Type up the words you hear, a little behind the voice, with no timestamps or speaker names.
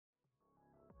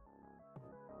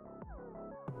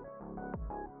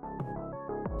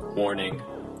Warning,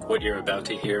 what you're about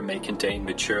to hear may contain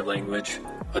mature language,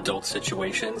 adult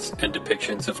situations, and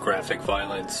depictions of graphic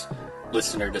violence.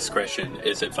 Listener discretion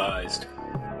is advised.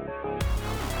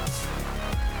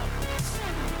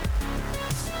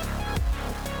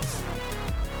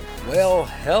 Well,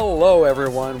 hello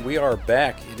everyone. We are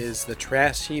back. It is the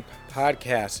Trash Heap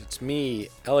Podcast. It's me,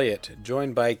 Elliot,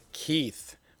 joined by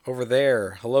Keith over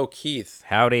there. Hello, Keith.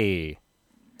 Howdy.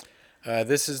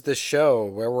 This is the show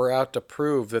where we're out to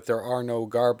prove that there are no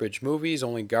garbage movies,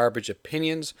 only garbage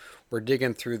opinions. We're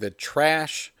digging through the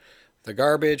trash, the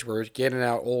garbage. We're getting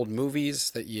out old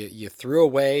movies that you threw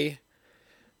away.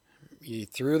 You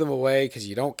threw them away because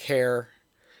you don't care,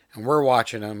 and we're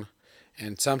watching them,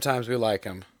 and sometimes we like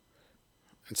them,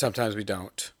 and sometimes we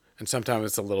don't, and sometimes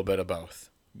it's a little bit of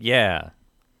both. Yeah.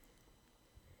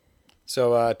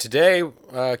 So today,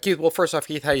 Keith, well, first off,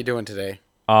 Keith, how you doing today?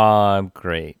 I'm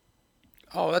great.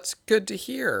 Oh, that's good to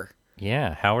hear.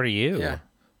 Yeah, how are you? Yeah.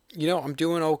 I'm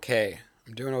doing okay.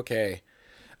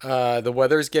 The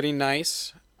weather's getting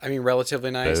nice. I mean, relatively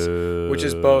nice, which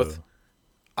is both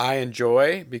I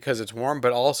enjoy because it's warm,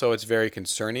 but also it's very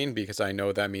concerning because I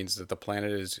know that means that the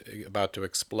planet is about to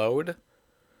explode.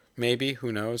 Maybe,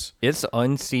 who knows? It's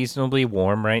unseasonably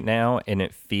warm right now, and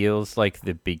it feels like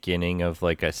the beginning of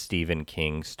like a Stephen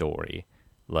King story.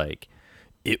 Like,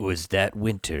 it was that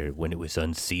winter when it was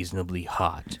unseasonably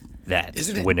hot.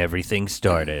 That's when everything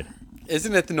started.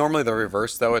 Isn't it normally the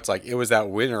reverse, though? It's like, it was that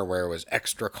winter where it was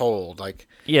extra cold. Like,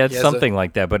 yeah, it's something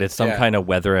like that, but it's some kind of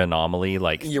weather anomaly.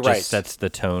 Like, You're just right. sets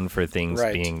the tone for things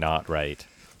being not right.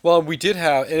 Well, we did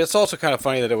have, and it's also kind of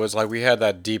funny that it was like we had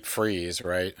that deep freeze,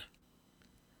 right?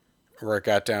 Where it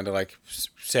got down to like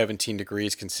 17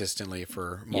 degrees consistently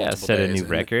for multiple days. Yeah, set a new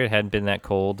record. It hadn't been that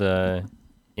cold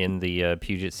in the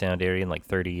Puget Sound area in like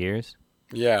 30 years.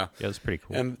 Yeah. Yeah, it was pretty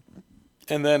cool.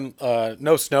 And then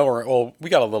no snow, well, we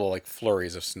got a little like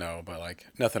flurries of snow, but like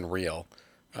nothing real.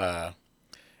 And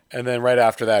then right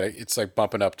after that, it's like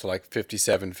bumping up to like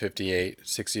 57, 58,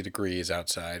 60 degrees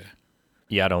outside.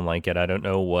 Yeah, I don't like it. I don't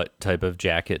know what type of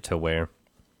jacket to wear.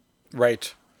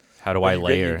 Right. How do I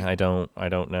layer? I don't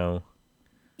know.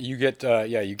 You get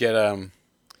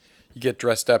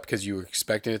dressed up because you were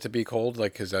expecting it to be cold,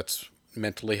 like because that's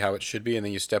mentally how it should be, and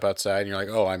then you step outside and you're like,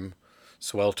 oh, I'm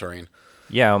sweltering.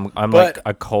 Yeah, I'm like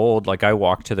a cold. Like I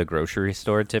walk to the grocery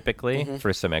store typically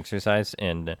for some exercise,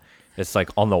 and it's like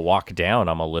on the walk down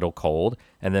I'm a little cold,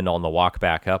 and then on the walk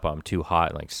back up I'm too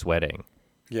hot, like sweating.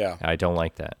 Yeah, I don't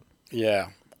like that. Yeah.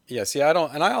 See, I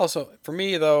don't, and I also, for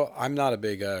me though, I'm not a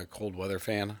big cold weather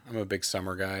fan. I'm a big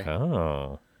summer guy.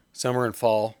 Oh. Summer and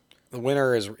fall. The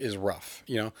winter is rough,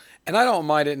 and I don't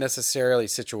mind it necessarily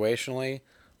situationally.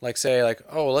 Like say like,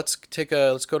 oh, let's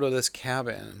go to this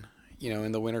cabin,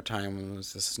 in the wintertime when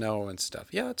there's the snow and stuff.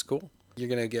 Yeah, it's cool. You're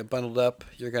going to get bundled up.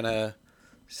 You're going to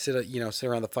sit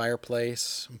around the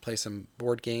fireplace and play some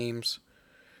board games,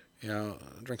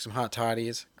 drink some hot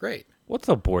toddies. Great. What's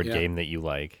a board game that you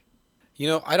like?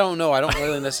 I don't know. I don't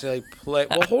really necessarily play.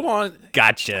 Well, hold on.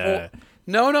 Gotcha.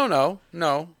 No.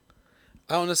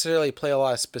 I don't necessarily play a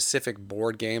lot of specific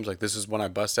board games. Like this is one I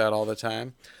bust out all the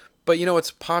time. But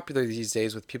it's popular these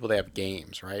days with people that have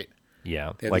games, right?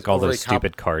 Yeah, like all those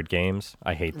stupid card games.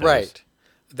 I hate those. Right.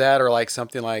 That or like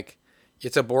something like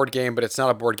it's a board game, but it's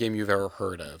not a board game you've ever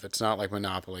heard of. It's not like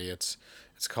Monopoly. It's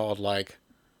called like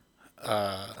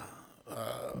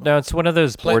no, it's one of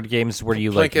those board games where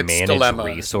you like manage Dilemma.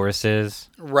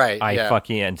 Resources. Right.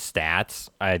 And stats.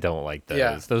 I don't like those.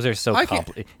 Yeah. Those are so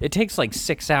complicated. It takes like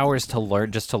 6 hours to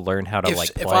learn how to play.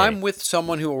 If I'm with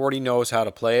someone who already knows how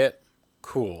to play it,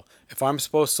 cool. If I'm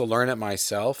supposed to learn it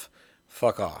myself,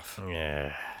 fuck off.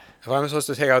 Yeah. If I'm supposed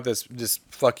to take out this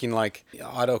fucking like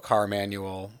auto car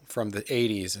manual from the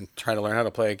 80s and try to learn how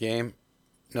to play a game,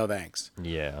 no thanks.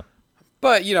 Yeah.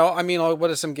 But,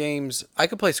 what are some games? I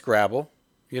could play Scrabble,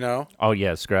 Oh,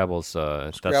 yeah, Scrabble's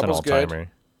that's an all-timer.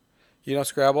 Good.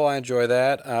 Scrabble, I enjoy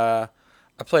that.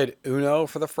 I played Uno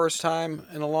for the first time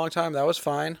in a long time. That was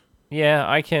fine. Yeah,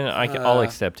 I'll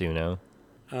accept Uno.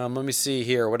 Let me see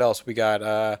here. What else we got?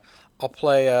 I'll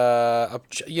play,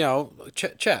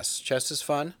 chess. Chess is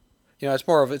fun. It's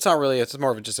more of just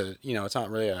a, it's not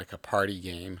really like a party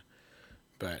game,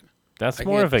 but. That's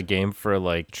more of a game for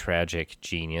like tragic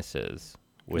geniuses.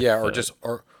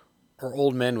 Or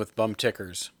old men with bum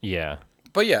tickers. Yeah.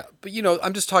 But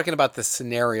I'm just talking about the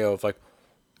scenario of like,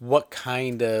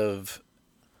 maybe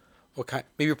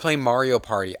you're playing Mario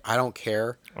Party. I don't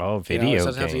care. Oh, video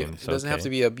games. It doesn't have to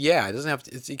be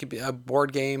it could be a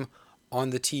board game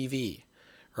on the TV,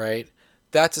 right?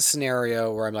 That's a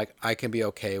scenario where I'm like, I can be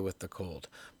okay with the cold.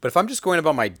 But if I'm just going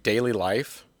about my daily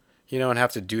life, and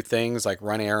have to do things like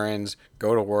run errands,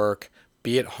 go to work,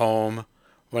 be at home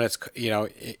when it's, in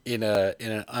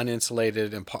an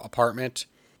uninsulated apartment.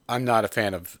 I'm not a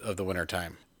fan of the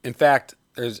wintertime. In fact,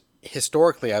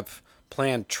 historically I've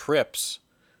planned trips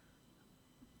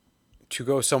to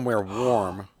go somewhere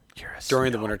warm You're a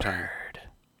during the wintertime. snowbird.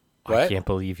 I What? can't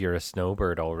believe you're a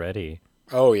snowbird already.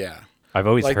 Oh yeah. I've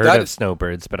always Like heard that of is,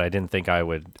 snowbirds, but I didn't think I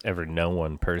would ever know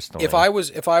one personally. if I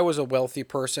was a wealthy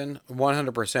person,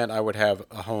 100% I would have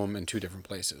a home in two different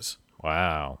places.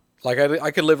 Wow. Like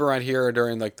I could live around here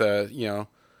during like the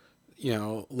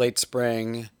late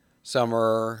spring,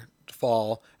 summer,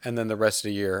 fall, and then the rest of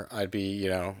the year I'd be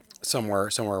somewhere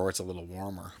where it's a little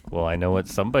warmer. Well, I know what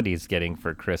somebody's getting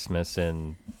for Christmas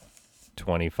in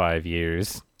 25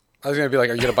 years. I was gonna be like,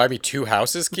 are you gonna buy me two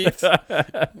houses, Keith?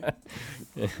 I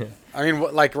mean,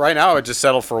 like right now, I would just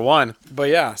settle for one. But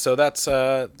yeah, so that's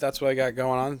what I got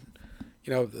going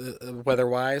on. Weather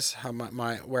wise, how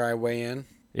where I weigh in.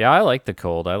 Yeah, I like the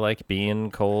cold. I like being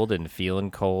cold and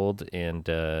feeling cold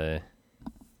and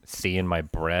seeing my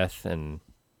breath and,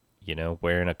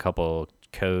 wearing a couple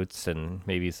coats and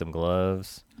maybe some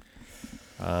gloves.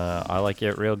 I like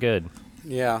it real good.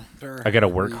 Yeah, sure. I got to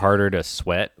work harder to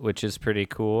sweat, which is pretty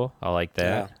cool. I like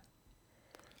that. Yeah.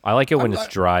 I like it when it's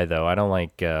dry, though. I don't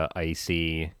like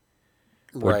icy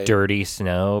or Right. dirty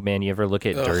snow. Man, you ever look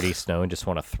at dirty snow and just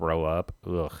want to throw up?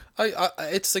 Ugh.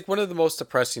 It's like one of the most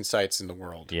depressing sights in the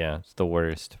world. Yeah, it's the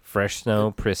worst. Fresh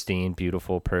snow, pristine,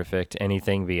 beautiful, perfect.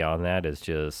 Anything beyond that is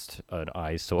just an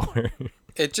eyesore.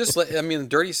 It just,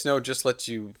 dirty snow just lets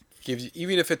even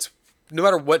if it's, no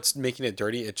matter what's making it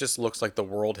dirty, it just looks like the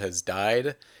world has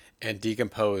died and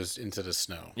decomposed into the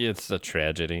snow. It's a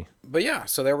tragedy. But yeah,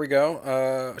 so there we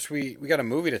go. We got a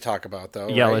movie to talk about though.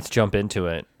 Yeah, right? let's jump into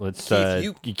it. Let's Keith,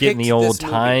 you get in the picked old this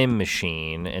movie. time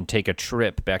machine and take a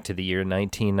trip back to the year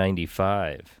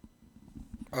 1995.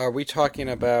 Are we talking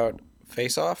about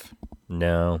Face Off?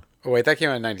 No. Oh wait, that came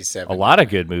out in '97. A lot of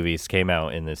good movies came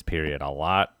out in this period. A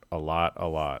lot.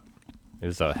 It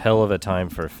was a hell of a time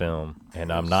for film.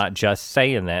 And I'm not just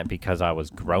saying that because I was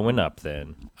growing up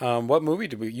then. What movie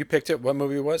you picked it? What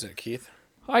movie was it, Keith?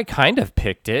 I kind of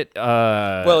picked it.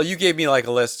 Well, you gave me like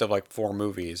a list of like 4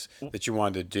 movies that you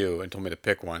wanted to do and told me to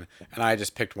pick one, and I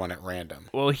just picked one at random.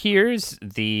 Well, here's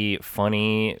the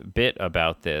funny bit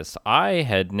about this. I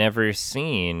had never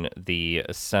seen the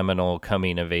seminal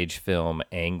coming-of-age film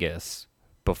Angus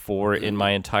before in my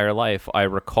entire life. I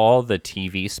recall the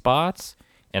TV spots,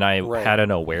 and I had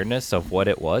an awareness of what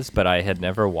it was, but I had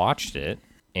never watched it.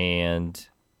 And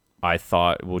I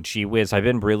thought, well, gee whiz, I've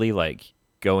been really like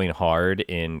going hard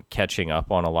in catching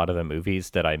up on a lot of the movies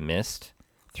that I missed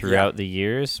throughout the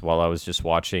years while I was just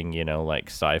watching, like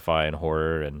sci-fi and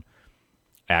horror and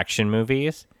action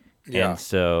movies. Yeah. And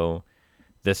so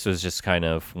this was just kind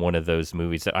of one of those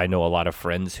movies that I know a lot of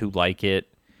friends who like it,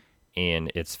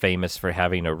 and it's famous for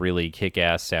having a really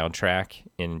kick-ass soundtrack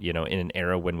in an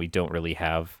era when we don't really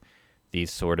have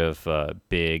these sort of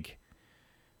big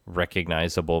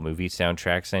recognizable movie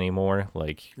soundtracks anymore.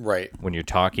 Like when you're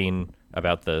talking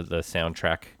about the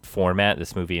soundtrack format,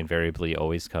 this movie invariably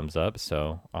always comes up.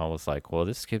 So I was like, well,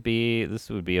 this would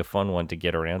be a fun one to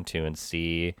get around to and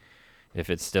see if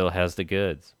it still has the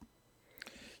goods.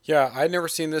 Yeah, I'd never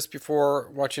seen this before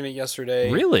watching it yesterday.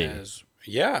 Really?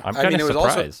 Yeah. I'm kind of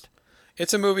surprised.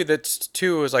 It's a movie that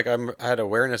too is like I had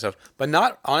awareness of, but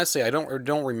not honestly. I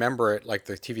don't remember it like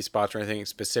the TV spots or anything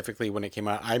specifically when it came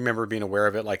out. I remember being aware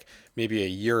of it like maybe a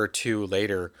year or two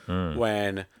later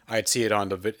when I'd see it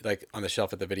on on the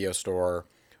shelf at the video store,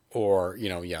 or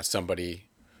somebody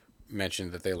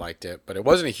mentioned that they liked it, but it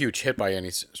wasn't a huge hit by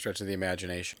any stretch of the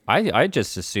imagination. I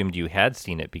just assumed you had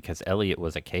seen it because Elliot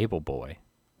was a cable boy.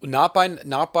 Not by the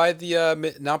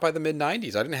mid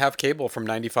 '90s. I didn't have cable from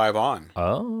 '95 on.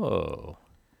 Oh.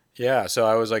 Yeah, so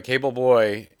I was like cable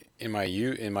boy in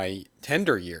my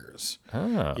tender years.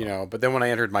 Oh. But then when I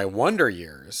entered my wonder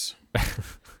years, I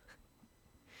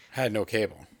had no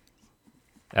cable.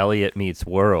 Elliot meets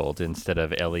world instead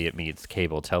of Elliot meets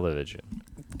cable television.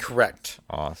 Correct.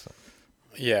 Awesome.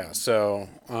 Yeah, so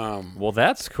well,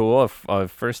 that's cool. A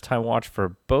first time watch for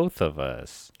both of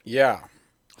us. yeah.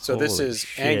 So this Holy is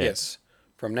shit. Angus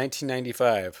from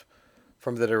 1995,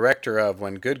 from the director of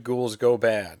When Good Ghouls Go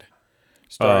Bad.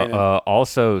 Starring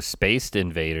Also, Spaced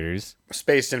Invaders.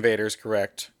 Space Invaders,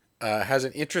 correct. Has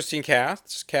an interesting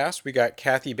cast. We got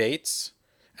Kathy Bates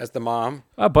as the mom.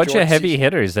 A bunch George of heavy C.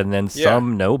 hitters and then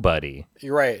some nobody.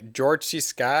 You're right. George C.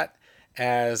 Scott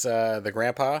as the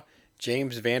grandpa.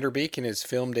 James Vanderbeek in his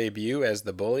film debut as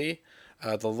the bully.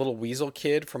 The little weasel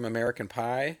kid from American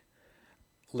Pie.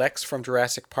 Lex from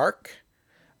Jurassic Park.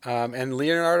 and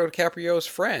Leonardo DiCaprio's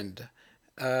friend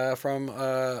from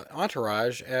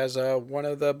Entourage as one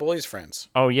of the bully's friends.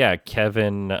 Oh yeah,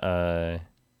 Kevin.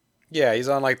 Yeah, he's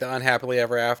on like the Unhappily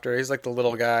Ever After. He's like the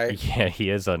little guy. Yeah, he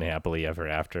is unhappily ever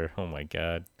after. Oh my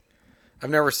god. I've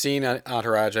never seen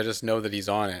Entourage. I just know that he's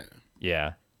on it.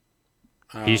 Yeah,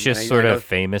 he's just and sort I know of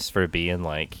famous for being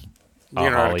like a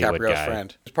Leonardo Hollywood DiCaprio's guy.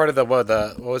 friend. It's part of what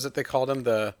was it they called him?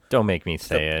 Don't make me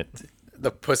say it.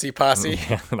 The Pussy Posse.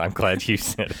 Yeah, I'm glad you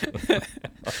said it.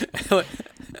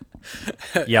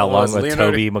 It Yeah, along was with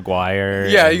Leonardo- Tobey Maguire.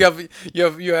 Yeah, and-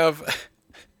 you have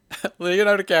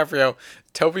Leonardo DiCaprio,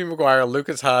 Tobey Maguire,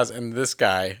 Lucas Haas, and this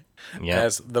guy Yeah.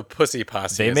 as the Pussy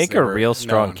Posse. They as make they a were real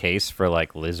strong known. case for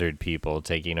like lizard people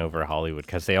taking over Hollywood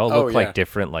because they all Oh, look yeah. like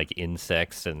different like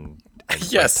insects and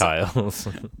Yes. reptiles.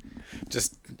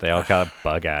 Just, They all got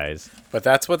bug eyes. but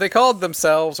that's what they called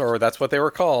themselves, or that's what they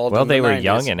were called. Well, in the they were 90s.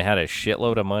 young and had a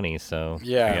shitload of money, so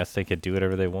Yeah. I guess they could do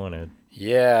whatever they wanted.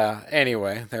 Yeah.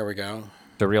 Anyway, there we go.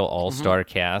 The real all-star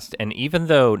cast, and even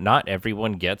though not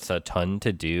everyone gets a ton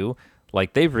to do,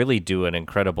 like they really do an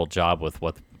incredible job with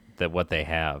what they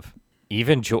have.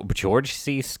 Even George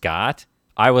C. Scott,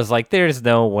 I was like, there's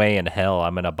no way in hell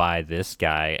I'm gonna buy this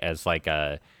guy as like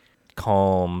a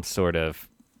calm sort of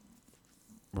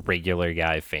regular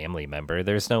guy family member.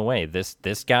 There's no way. This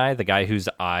guy, the guy whose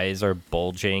eyes are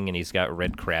bulging and he's got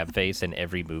red crab face in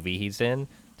every movie he's in,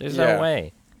 there's Yeah. no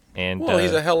way. And Well,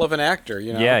 he's a hell of an actor,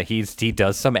 you know. yeah, he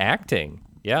does some acting.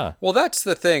 Yeah. Well, that's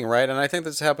the thing, right? And I think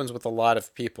this happens with a lot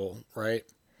of people, right?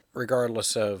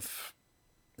 Regardless of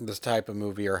this type of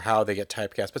movie or how they get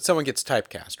typecast. But someone gets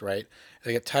typecast, right?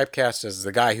 They get typecast as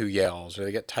the guy who yells, or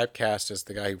they get typecast as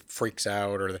the guy who freaks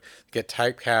out, or they get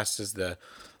typecast as the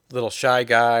little shy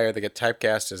guy, or they get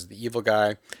typecast as the evil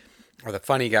guy, or the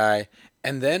funny guy.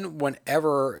 And then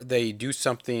whenever they do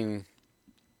something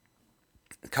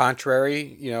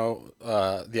contrary,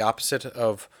 the opposite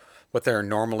of what they're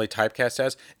normally typecast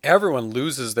as, everyone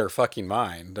loses their fucking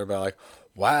mind. They're like,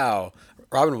 wow,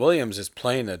 Robin Williams is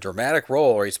playing a dramatic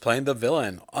role, or he's playing the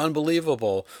villain.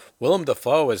 Unbelievable. Willem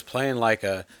Dafoe is playing like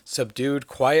a subdued,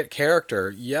 quiet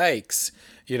character. Yikes.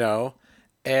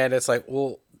 And it's like,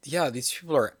 well, yeah, these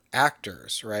people are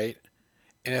actors, right?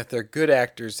 And if they're good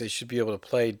actors, they should be able to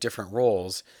play different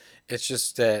roles. It's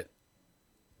just that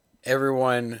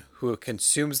everyone who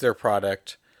consumes their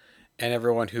product and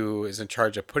everyone who is in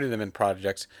charge of putting them in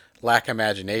projects lack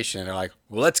imagination. And they're like,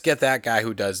 well, let's get that guy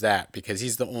who does that because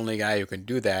he's the only guy who can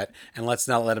do that. And let's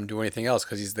not let him do anything else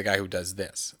because he's the guy who does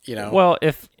this, Well,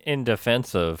 if in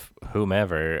defense of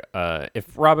whomever, if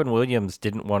Robin Williams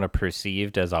didn't want to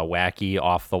perceived as a wacky,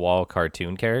 off-the-wall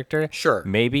cartoon character, Sure.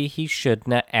 maybe he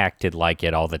shouldn't have acted like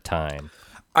it all the time.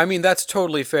 I mean, that's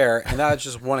totally fair, and that's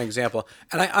just one example.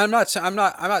 And I'm not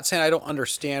saying I don't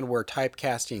understand where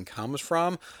typecasting comes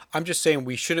from. I'm just saying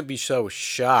we shouldn't be so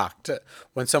shocked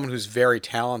when someone who's very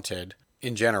talented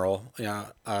in general,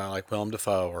 like Willem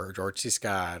Dafoe or George C.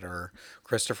 Scott or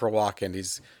Christopher Walken,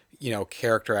 these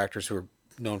character actors who are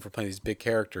known for playing these big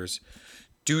characters,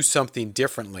 do something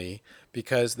differently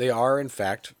because they are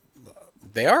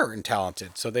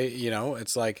talented. So they,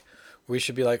 it's like, we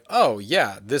should be like, oh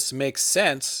yeah, this makes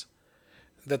sense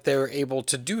that they're able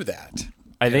to do that.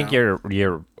 I think you're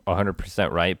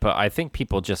 100% right, but I think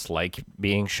people just like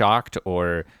being shocked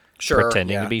or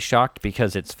pretending to be shocked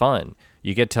because it's fun.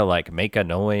 You get to like make a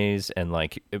noise and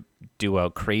like do a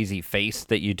crazy face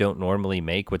that you don't normally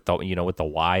make with the with the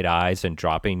wide eyes and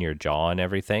dropping your jaw and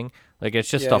everything. Like it's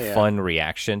just a fun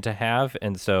reaction to have,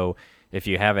 and so if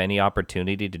you have any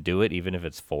opportunity to do it, even if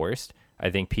it's forced, I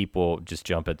think people just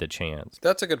jump at the chance.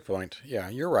 That's a good point. Yeah,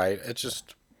 you're right. It's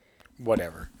just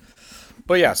whatever.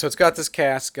 But yeah, so it's got this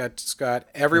cast. It's got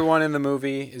everyone in the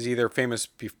movie is either famous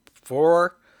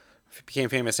before, became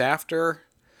famous after,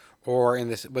 or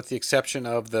with the exception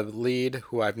of the lead,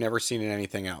 who I've never seen in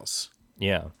anything else.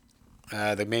 Yeah.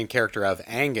 The main character of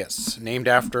Angus, named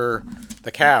after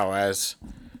the cow, as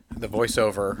the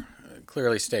voiceover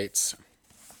clearly states.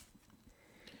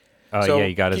 Oh So, yeah,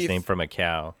 you got his Keith, name from a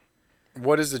cow.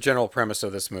 What is the general premise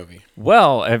of this movie?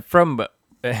 Well, from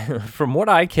what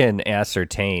I can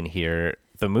ascertain here,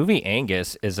 the movie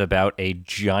Angus is about a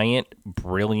giant,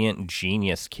 brilliant,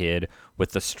 genius kid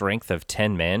with the strength of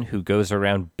 10 men who goes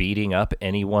around beating up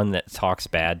anyone that talks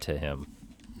bad to him.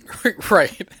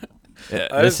 Right.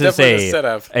 This is definitely the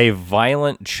setup. a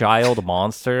violent child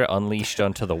monster unleashed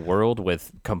onto the world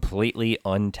with completely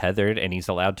untethered, and he's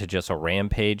allowed to just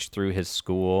rampage through his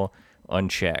school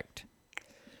unchecked.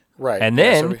 Right. And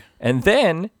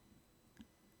then,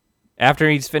 after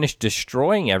he's finished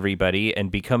destroying everybody and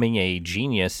becoming a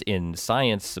genius in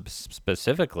science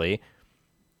specifically,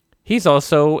 He's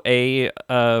also a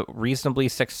reasonably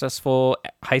successful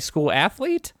high school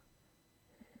athlete.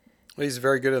 He's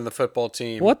very good in the football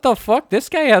team. What the fuck? This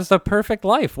guy has the perfect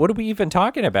life. What are we even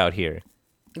talking about here?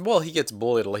 Well, he gets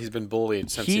bullied. He's been bullied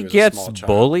since he was a gets small child.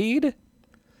 bullied?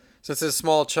 Since a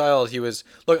small child, he was...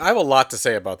 Look, I have a lot to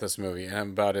say about this movie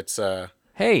and about its...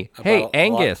 Hey, about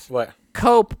Angus. What?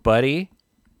 Cope, buddy.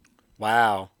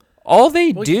 Wow. All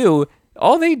they do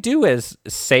is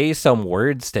say some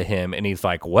words to him, and he's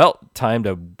like, well, time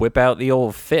to whip out the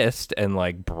old fist and,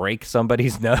 like, break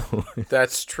somebody's nose.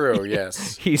 That's true,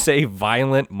 yes. He's a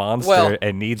violent monster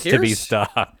and needs to be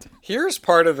stopped. Here's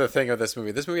part of the thing of this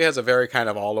movie. This movie has a very kind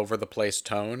of all-over-the-place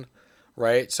tone,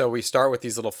 right? So we start with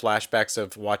these little flashbacks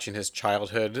of watching his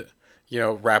childhood,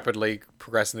 rapidly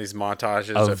progressing these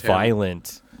montages of him.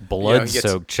 Violent,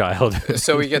 blood-soaked childhood.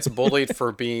 So he gets bullied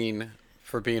for being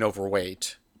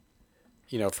overweight,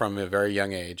 from a very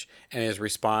young age, and his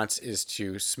response is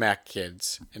to smack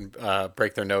kids and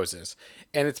break their noses.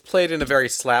 And it's played in a very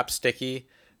slapsticky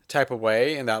type of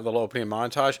way in that little opening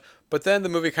montage. But then the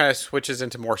movie kind of switches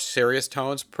into more serious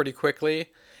tones pretty quickly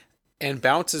and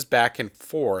bounces back and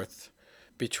forth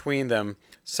between them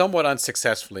somewhat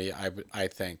unsuccessfully, I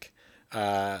think.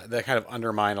 That kind of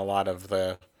undermine a lot of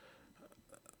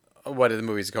what the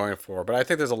movie's going for. But I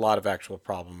think there's a lot of actual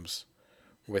problems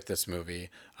with this movie.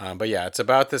 But yeah, it's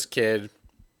about this kid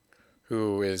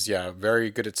who is,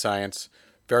 very good at science,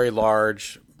 very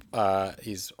large.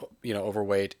 He's,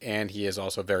 overweight, and he is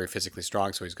also very physically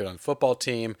strong. So he's good on the football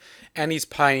team, and he's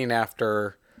pining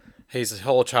after, his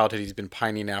whole childhood, he's been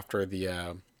pining after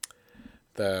the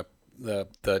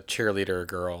cheerleader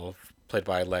girl played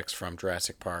by Lex from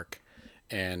Jurassic Park,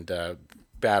 and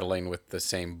battling with the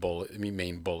same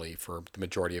main bully for the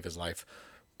majority of his life,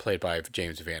 played by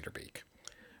James Van Der Beek.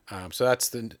 So that's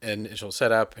the initial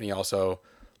setup, and he also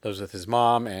lives with his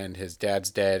mom, and his dad's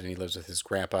dead, and he lives with his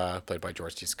grandpa, played by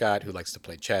George C. Scott, who likes to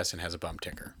play chess and has a bum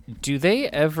ticker. Do they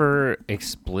ever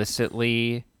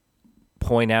explicitly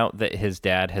point out that his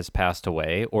dad has passed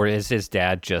away, or is his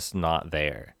dad just not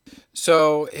there?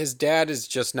 So his dad is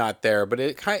just not there, but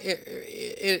it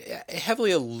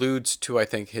heavily alludes to, I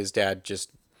think, his dad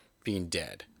just being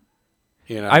dead.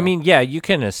 I mean, yeah, you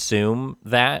can assume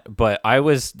that, but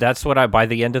by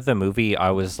the end of the movie,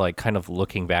 I was like kind of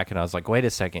looking back and I was like, wait a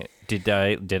second, did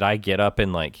I get up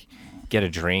and like get a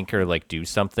drink or like do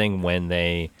something when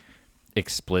they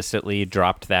explicitly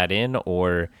dropped that in,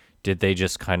 or did they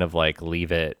just kind of like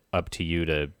leave it up to you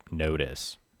to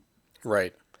notice?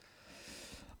 Right.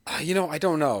 I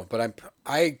don't know, but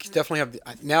I definitely have,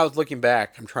 now looking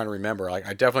back, I'm trying to remember, like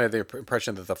I definitely have the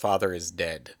impression that the father is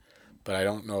dead. But I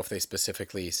don't know if they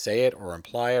specifically say it or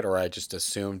imply it, or I just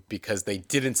assumed because they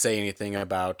didn't say anything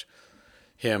about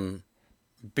him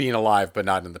being alive but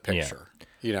not in the picture.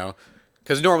 Yeah.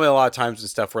 Because normally a lot of times in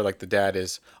stuff where like the dad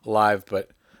is alive but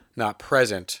not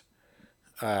present,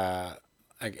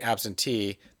 like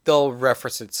absentee, they'll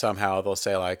reference it somehow. They'll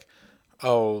say like,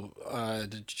 "Oh,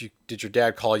 did your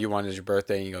dad call you on your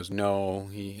birthday?" And he goes, "No,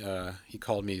 he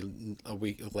called me a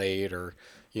week late," or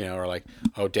or like,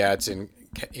 "Oh, Dad's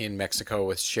in Mexico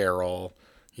with Cheryl,"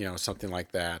 something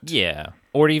like that. Yeah,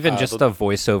 or even just a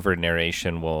voiceover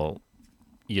narration will,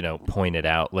 point it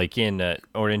out. Like in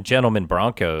Gentlemen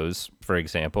Broncos, for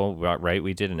example, right?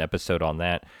 We did an episode on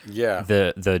that. Yeah.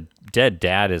 The dead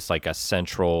dad is like a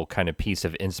central kind of piece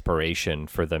of inspiration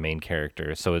for the main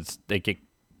character, so they get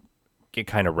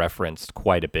kind of referenced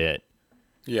quite a bit.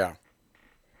 Yeah.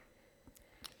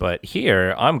 But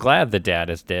here, I'm glad the dad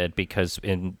is dead because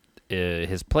in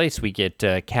his place, we get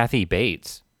Kathy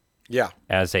Bates. Yeah.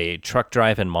 As a truck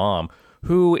driving mom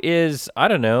who is, I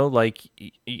don't know, like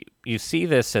you see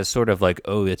this as sort of like,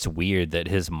 oh, it's weird that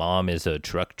his mom is a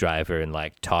truck driver and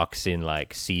like talks in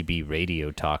like CB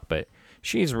radio talk, but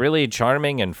she's really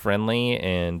charming and friendly,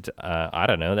 and I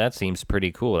don't know, that seems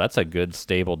pretty cool. That's a good,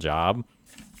 stable job.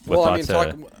 Well, I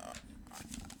mean,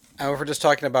 if we're just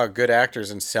talking about good actors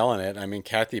and selling it, I mean,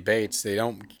 Kathy Bates, they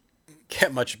don't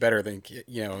get much better than,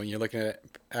 when you're looking at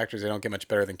actors, they don't get much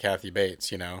better than Kathy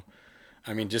Bates,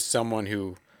 I mean, just someone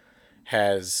who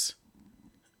has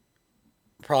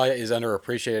probably is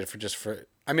underappreciated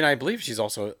I mean, I believe she's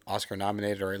also Oscar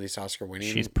nominated, or at least Oscar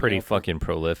winning. She's pretty fucking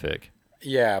prolific.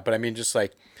 Yeah, but I mean, just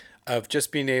like of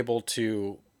just being able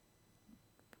to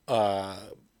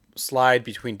slide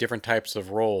between different types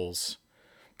of roles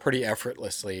pretty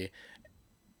effortlessly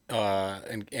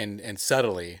and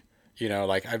subtly.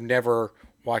 Like I've never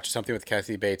watched something with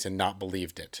Kathy Bates and not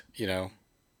believed it.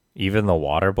 Even The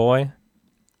Waterboy.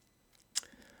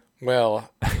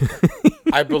 Well,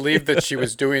 I believe that she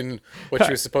was doing what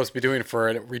she was supposed to be doing for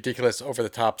a ridiculous,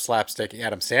 over-the-top, slapstick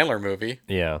Adam Sandler movie.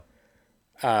 Yeah.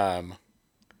 Um,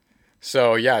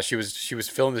 so yeah, she was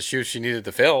filling the shoes she needed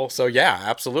to fill. So yeah,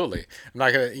 absolutely. I'm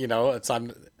not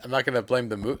gonna, I'm not gonna blame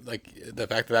the like the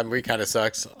fact that movie kind of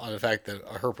sucks on the fact that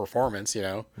her performance,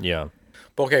 Yeah.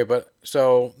 But okay, but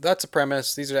so that's the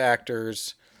premise. These are the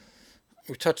actors.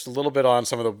 We touched a little bit on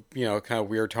some of the kind of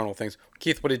weird tonal things.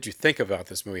 Keith, what did you think about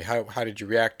this movie? How did you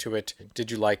react to it? Did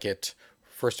you like it?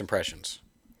 First impressions.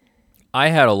 I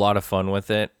had a lot of fun with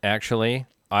it, actually.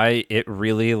 It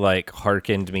really like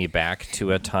harkened me back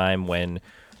to a time when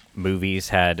movies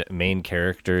had main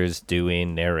characters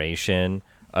doing narration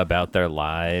about their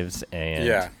lives and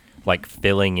Yeah. like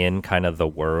filling in kind of the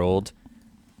world,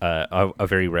 a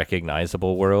very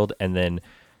recognizable world, and then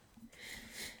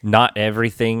not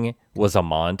everything was a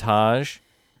montage,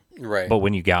 Right. but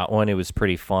when you got one, it was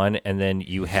pretty fun. And then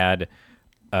you had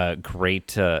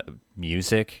great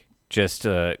music, just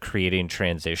creating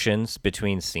transitions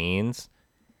between scenes,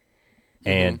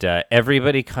 and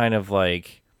everybody kind of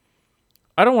like,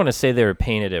 I don't want to say they were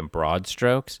painted in broad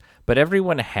strokes, but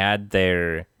everyone had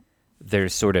their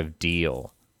sort of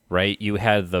deal, right? You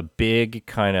had the big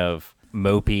kind of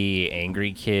mopey,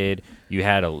 angry kid. You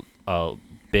had a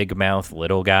big mouth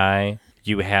little guy.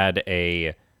 You had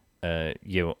an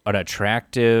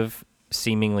attractive,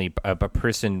 seemingly a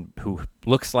person who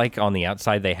looks like on the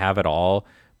outside they have it all,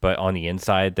 but on the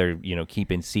inside they're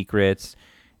keeping secrets.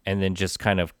 And then just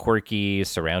kind of quirky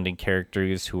surrounding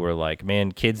characters who are like,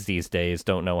 man, kids these days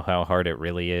don't know how hard it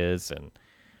really is. And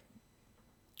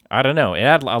I don't know. It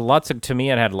had to me,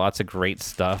 it had lots of great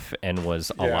stuff and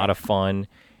was a Yeah. lot of fun.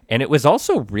 And it was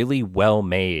also really well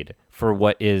made for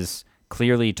what is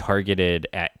clearly targeted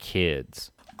at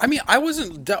kids. I mean, I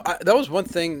wasn't. That was one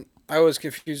thing I was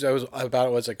confused. I was about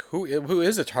it was like who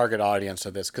is the target audience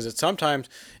of this? Because sometimes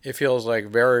it feels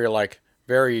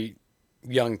very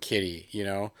young kiddie,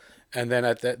 And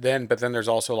then but then there's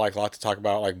also like a lot to talk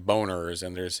about like boners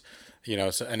and there's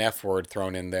an F word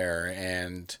thrown in there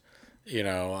and you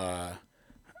know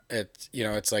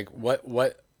it's like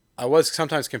what I was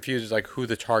sometimes confused like who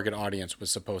the target audience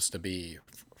was supposed to be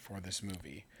for this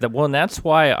movie. And that's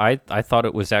why I thought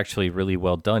it was actually really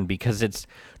well done, because it's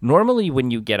normally when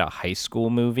you get a high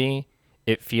school movie,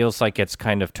 it feels like it's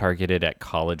kind of targeted at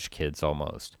college kids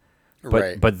almost.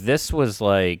 Right. But this was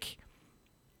a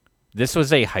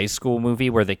high school movie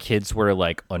where the kids were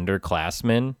like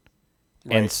underclassmen,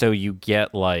 and Right. so you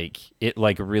get like it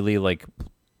like really like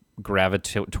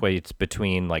gravitates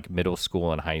between like middle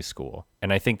school and high school,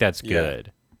 and I think that's Yeah.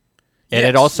 good. And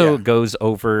it Yes. also Yeah. goes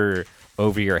over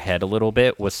your head a little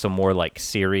bit with some more like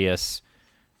serious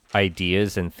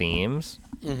ideas and themes,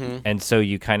 and so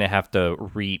you kind of have to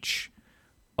reach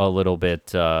a little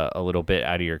bit out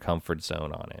of your comfort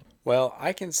zone on it. Well,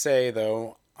 I can say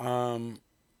though,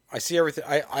 I see everything.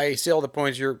 I see all the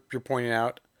points you're pointing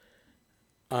out.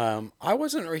 I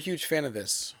wasn't a huge fan of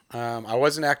this. I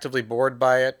wasn't actively bored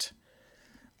by it.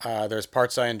 There's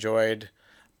parts I enjoyed,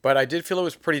 but I did feel it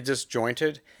was pretty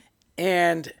disjointed.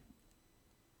 And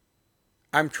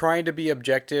I'm trying to be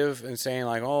objective and saying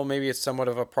like, oh, maybe it's somewhat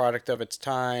of a product of its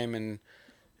time and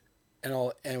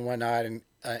all and whatnot and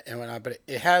whatnot. But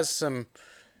it has some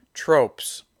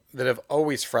tropes that have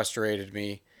always frustrated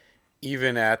me,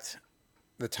 even at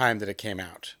the time that it came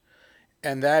out,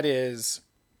 and that is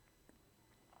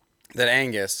that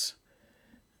Angus,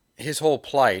 his whole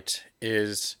plight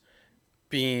is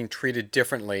being treated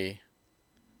differently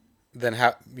than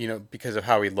how because of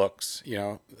how he looks,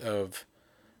 of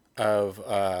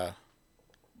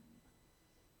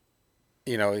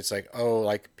it's like, oh,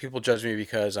 like people judge me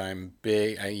because I'm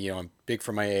big, I'm big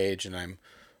for my age and I'm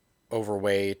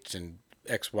overweight and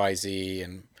XYZ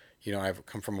and I've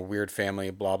come from a weird family,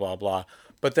 blah blah blah.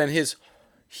 But then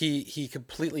he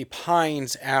completely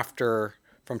pines after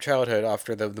from childhood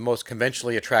after the most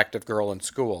conventionally attractive girl in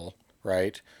school,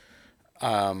 right?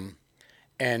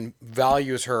 And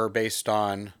values her based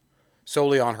on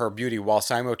solely on her beauty while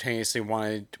simultaneously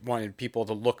wanted people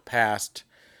to look past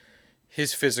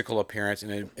his physical appearance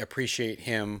and appreciate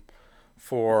him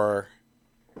for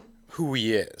who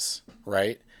he is,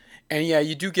 right? And yeah,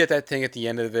 you do get that thing at the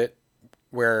end of it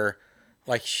where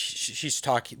like she's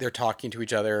talking they're talking to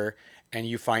each other and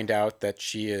you find out that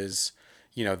she is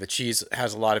that she's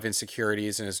has a lot of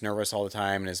insecurities and is nervous all the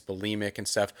time and is bulimic and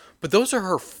stuff, but those are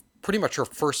her pretty much her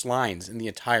first lines in the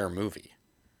entire movie,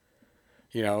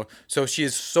 so she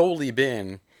has solely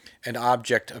been an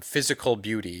object of physical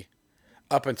beauty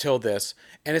up until this,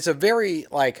 and it's a very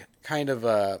like kind of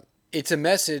a it's a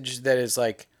message that is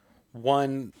like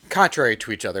one contrary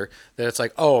to each other, that it's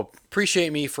like, oh,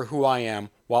 appreciate me for who I am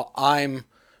while I'm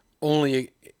only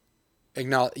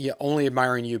only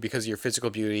admiring you because of your physical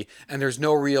beauty, and there's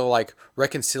no real like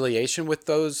reconciliation with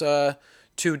those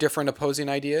two different opposing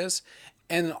ideas.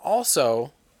 And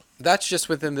also, that's just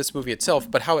within this movie itself,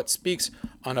 but how it speaks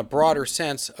on a broader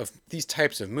sense of these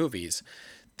types of movies.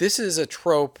 This is a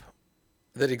trope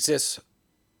that exists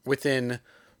within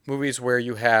movies where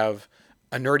you have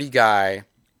a nerdy guy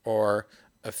or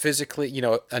a physically,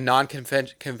 a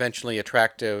non-conventionally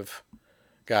attractive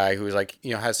guy who's like,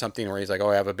 has something where he's like,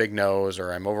 oh, I have a big nose,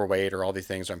 or I'm overweight, or all these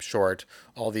things, or I'm short.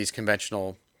 All these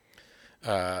conventional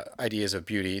ideas of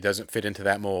beauty doesn't fit into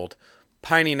that mold,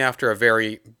 pining after a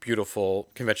very beautiful,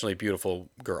 conventionally beautiful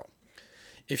girl.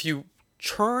 If you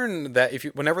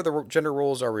whenever the gender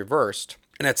roles are reversed,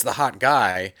 and it's the hot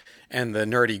guy and the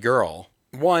nerdy girl,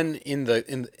 one in the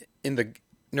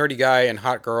nerdy guy and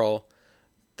hot girl,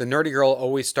 the nerdy girl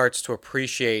always starts to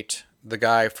appreciate the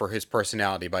guy for his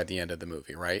personality by the end of the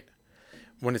movie, right?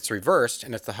 When it's reversed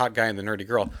and it's the hot guy and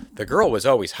the the girl was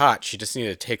always hot. She just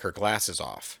needed to take her glasses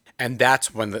off, and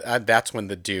that's when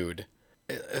the dude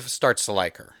starts to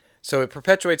like her. So it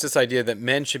perpetuates this idea that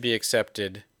men should be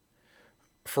accepted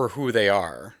for who they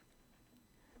are,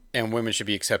 and women should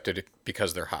be accepted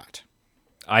because they're hot.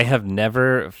 I have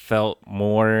never felt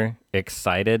more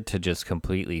excited to just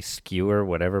completely skewer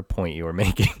whatever point you were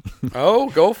making. Oh,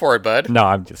 go for it, bud. No,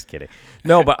 I'm just kidding.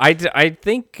 No, but I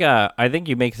think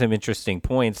you make some interesting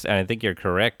points, and I think you're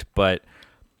correct. But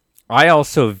I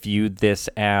also viewed this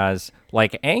as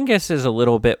like Angus is a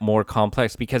little bit more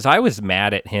complex because I was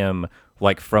mad at him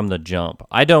like from the jump.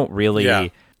 I don't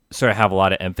really sort of have a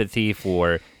lot of empathy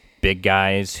for big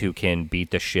guys who can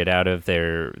beat the shit out of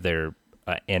their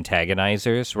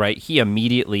antagonizers, right? He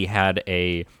immediately had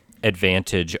a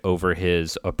advantage over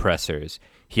his oppressors.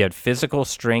 He had physical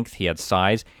strength, he had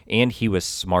size, and he was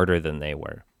smarter than they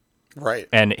were. Right.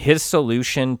 And his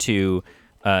solution to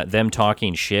them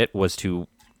talking shit was to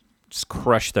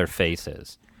crush their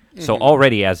faces. Mm-hmm. So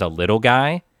already as a little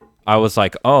guy, I was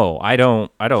like, "Oh, I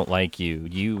don't like you.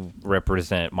 You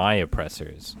represent my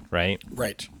oppressors," right?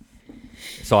 Right.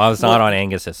 So I was not on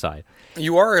Angus's side.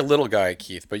 You are a little guy,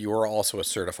 Keith, but you are also a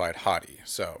certified hottie.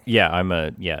 So yeah, I'm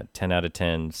a 10 out of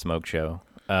 10 smoke show.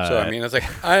 So I mean, it's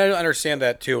like I understand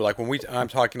that too. Like when I'm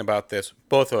talking about this,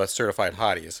 both of us certified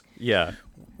hotties. Yeah,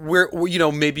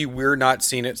 maybe we're not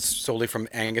seeing it solely from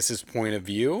Angus's point of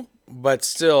view, but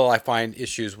still, I find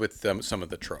issues with some of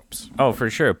the tropes. Oh, for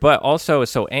sure. But also,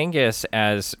 so Angus,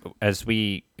 as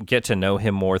we get to know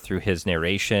him more through his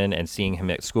narration and seeing him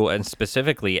at school, and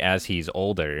specifically as he's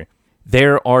older,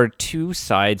 there are two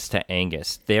sides to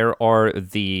Angus. There are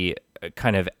the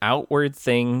kind of outward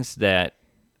things that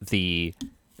the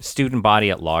student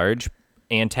body at large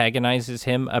antagonizes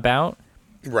him about.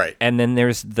 Right. And then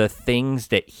there's the things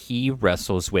that he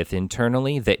wrestles with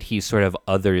internally that he sort of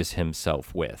others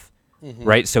himself with. Mm-hmm.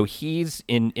 Right? So he's,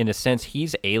 in a sense,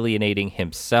 he's alienating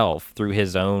himself through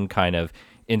his own kind of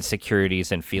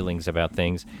insecurities and feelings about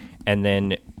things. And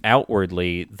then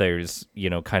outwardly, there's,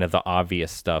 kind of the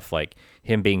obvious stuff, like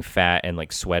him being fat and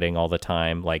like sweating all the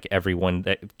time. Like everyone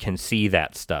that can see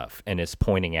that stuff and is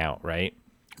pointing out, right?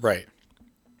 Right.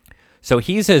 So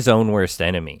he's his own worst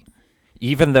enemy.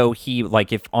 Even though he,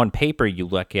 like, if on paper you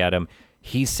look at him,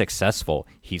 he's successful,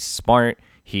 he's smart,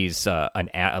 he's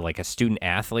like a student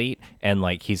athlete, and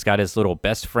like he's got his little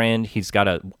best friend, he's got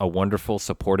a wonderful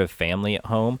supportive family at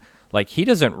home. Like he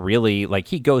doesn't really, like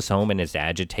he goes home and is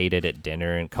agitated at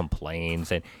dinner and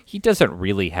complains, and he doesn't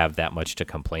really have that much to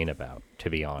complain about, to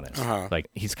be honest. Uh-huh. Like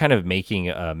he's kind of making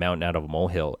a mountain out of a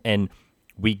molehill, and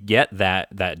we get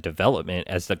that development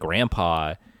as the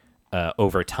grandpa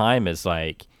over time is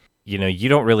like, you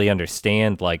don't really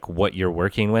understand like what you're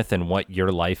working with and what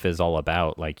your life is all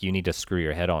about. Like you need to screw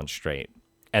your head on straight.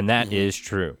 And that is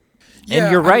true.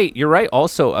 Yeah, and right. You're right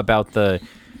also about the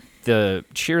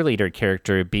cheerleader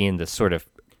character being the sort of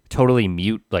totally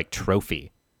mute like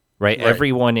trophy, right?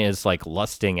 Everyone is like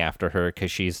lusting after her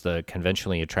because she's the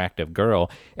conventionally attractive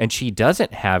girl, and she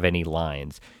doesn't have any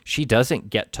lines. She doesn't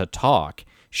get to talk.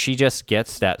 She just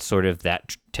gets that sort of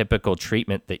that typical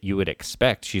treatment that you would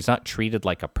expect. She's not treated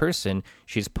like a person.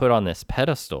 She's put on this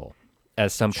pedestal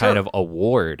as some kind of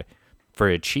award for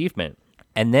achievement.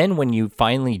 And then when you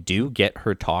finally do get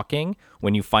her talking,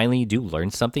 when you finally do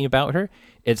learn something about her,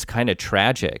 it's kind of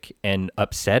tragic and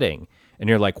upsetting. And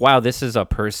you're like, wow, this is a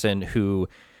person who,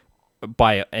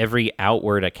 by every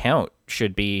outward account,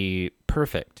 should be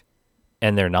perfect.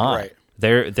 And they're not.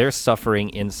 Right. They're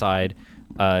suffering inside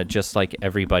just like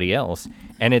everybody else.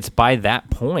 And it's by that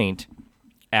point,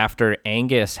 after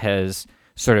Angus has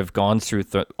sort of gone through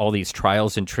all these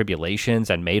trials and tribulations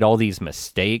and made all these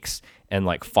mistakes and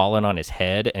like fallen on his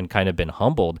head and kind of been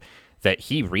humbled, that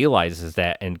he realizes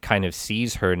that and kind of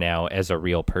sees her now as a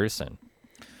real person.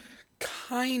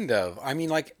 Kind of. I mean,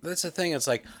 like, that's the thing. It's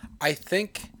like, I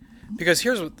think, because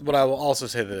here's what I will also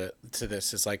say to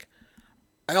this is like,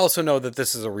 I also know that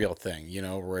this is a real thing,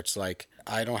 where it's like,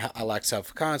 I lack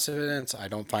self confidence.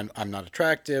 I'm not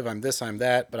attractive. I'm this, I'm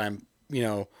that, but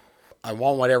I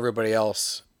want what everybody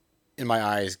else in my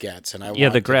eyes gets, and I Yeah,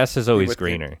 want the to grass is be always with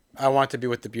greener. I want to be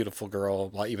with the beautiful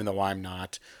girl, even though I'm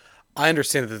not. I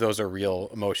understand that those are real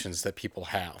emotions that people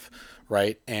have,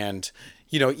 right? And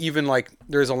even like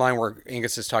there's a line where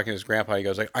Angus is talking to his grandpa. He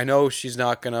goes like, "I know she's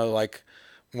not gonna like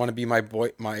want to be my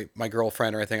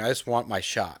girlfriend or anything. I just want my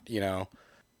shot."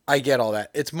 I get all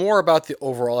that. It's more about the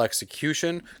overall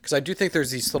execution because I do think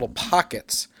there's these little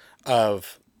pockets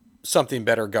of something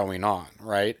better going on,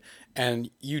 right?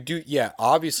 And you do, yeah.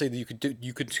 Obviously, you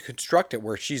could construct it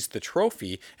where she's the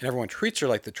trophy and everyone treats her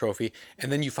like the trophy,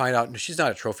 and then you find out no, she's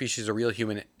not a trophy. She's a real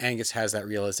human. Angus has that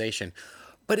realization,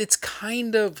 but it's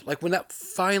kind of like when that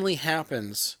finally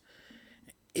happens,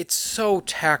 it's so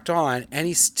tacked on, and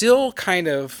he's still kind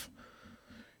of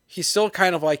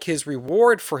like his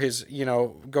reward for his,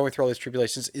 going through all these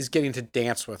tribulations is getting to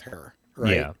dance with her,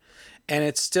 right? Yeah. And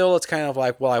it's kind of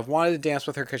like, well, I've wanted to dance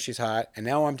with her because she's hot, and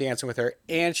now I'm dancing with her,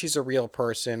 and she's a real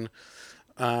person.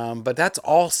 But that's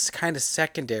all kind of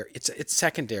secondary. It's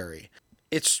secondary.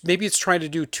 Maybe it's trying to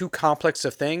do too complex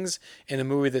of things in a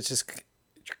movie that's just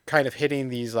kind of hitting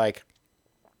these like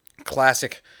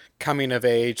classic coming of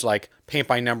age, like paint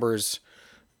by numbers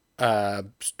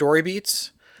story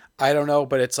beats. I don't know,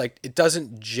 but it's like it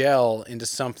doesn't gel into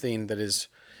something that is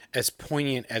as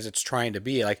poignant as it's trying to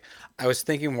be. Like I was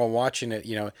thinking while watching it,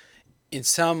 in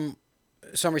some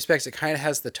respects, it kind of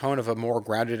has the tone of a more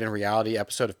grounded in reality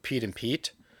episode of Pete and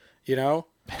Pete, you know,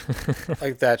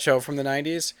 like that show from the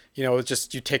 '90s. It's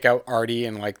just you take out Artie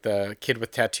and like the kid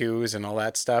with tattoos and all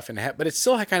that stuff, but it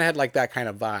still kind of had like that kind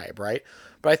of vibe, right?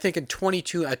 But I think a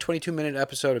 22-minute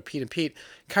episode of Pete and Pete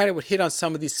kind of would hit on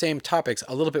some of these same topics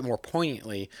a little bit more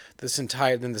poignantly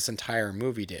than this entire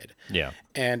movie did. Yeah.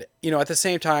 And at the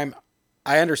same time,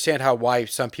 I understand why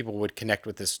some people would connect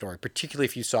with this story, particularly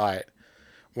if you saw it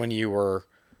when you were,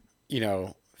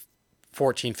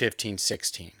 14, 15,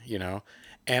 16,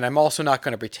 And I'm also not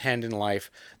going to pretend in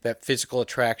life that physical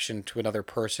attraction to another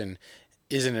person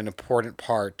isn't an important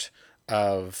part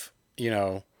of,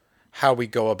 how we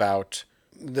go about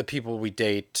the people we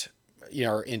date,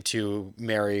 are into,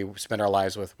 marry, spend our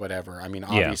lives with, whatever. I mean,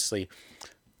 obviously,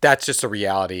 that's just a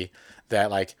reality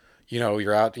that, like,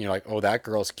 you're out and you're like, oh, that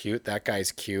girl's cute, that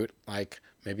guy's cute, like,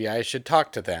 maybe I should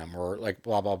talk to them, or like,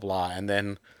 blah, blah, blah. And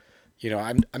then,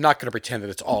 I'm not going to pretend that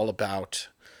it's all about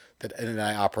that, and then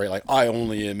I operate like I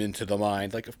only am into the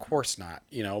mind. Like, of course not,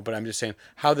 but I'm just saying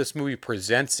how this movie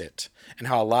presents it and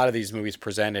how a lot of these movies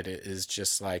presented it is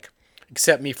just like,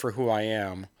 accept me for who I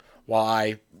am, while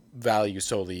I value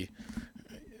solely,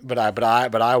 but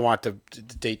I want to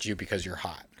date you because you're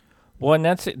hot. Well, and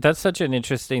that's such an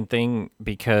interesting thing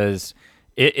because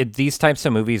these types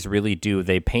of movies really do.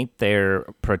 They paint their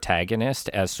protagonist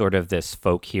as sort of this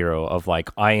folk hero of like,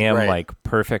 I am Right. like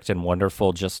perfect and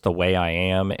wonderful just the way I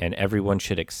am, and everyone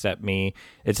should accept me.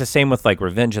 It's the same with like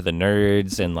Revenge of the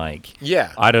Nerds and like,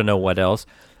 Yeah. I don't know what else.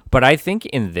 But I think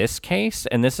in this case,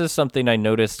 and this is something I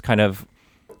noticed kind of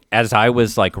as I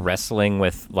was like wrestling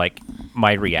with like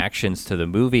my reactions to the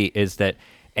movie, is that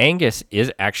Angus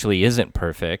isn't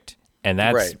perfect. And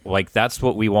that's Right. like, that's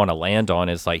what we want to land on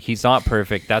is like, he's not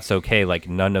perfect. That's okay. Like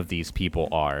none of these people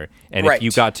are. And Right. if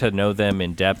you got to know them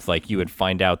in depth, like you would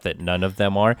find out that none of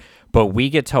them are. But we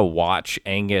get to watch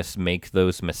Angus make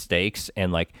those mistakes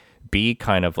and like be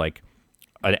kind of like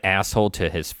an asshole to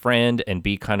his friend and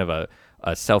be kind of a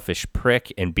selfish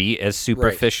prick and be as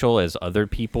superficial as other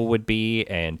people would be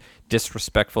and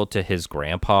disrespectful to his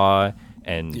grandpa.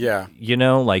 And, Yeah.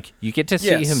 like you get to see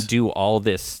Yes. him do all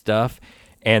this stuff.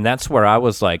 And that's where I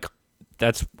was like,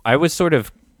 I was sort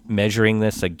of measuring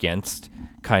this against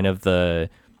kind of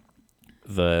the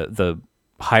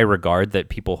high regard that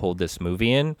people hold this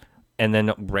movie in, and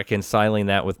then reconciling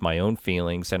that with my own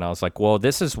feelings. And I was like, well,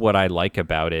 this is what I like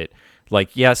about it.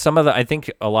 Like, yeah, I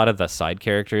think a lot of the side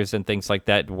characters and things like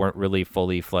that weren't really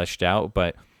fully fleshed out,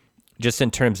 but just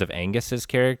in terms of Angus's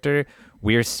character,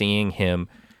 we're seeing him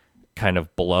kind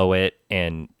of blow it,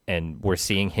 and we're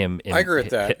seeing him in I agree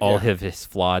with that, all yeah. of his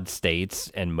flawed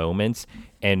states and moments,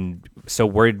 and so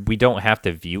we don't have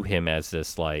to view him as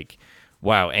this like,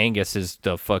 wow, Angus is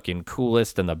the fucking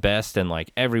coolest and the best and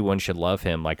like everyone should love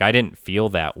him. Like I didn't feel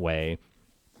that way,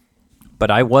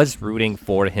 but I was rooting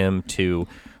for him to,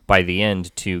 by the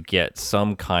end, to get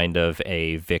some kind of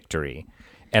a victory.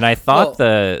 And I thought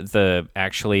Well- the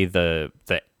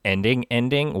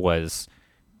ending was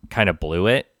kind of blew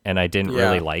it, and I didn't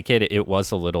really Yeah. like it. It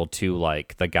was a little too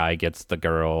like the guy gets the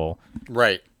girl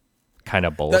Right. kind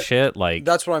of That bullshit. Like,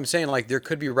 that's what I'm saying. Like there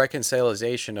could be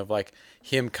reconciliation of like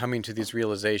him coming to these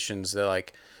realizations that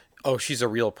like, oh, she's a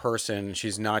real person.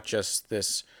 She's not just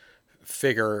this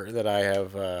figure that I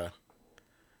have.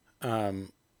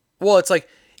 Well, it's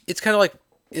kind of like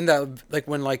in that like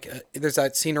when there's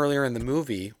that scene earlier in the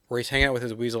movie where he's hanging out with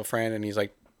his weasel friend and he's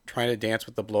like trying to dance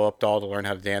with the blow up doll to learn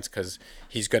how to dance because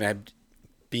he's gonna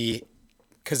be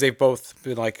because they've both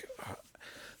been like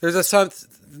there's a some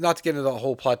not to get into the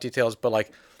whole plot details, but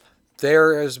like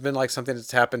there has been like something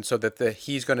that's happened so that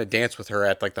he's going to dance with her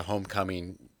at like the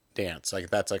homecoming dance. Like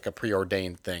that's like a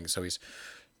preordained thing. So he's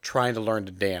trying to learn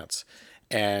to dance,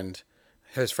 and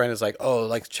his friend is like, "Oh,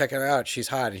 like check her out, she's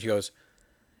hot." And he goes,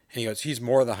 "She's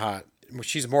more than hot.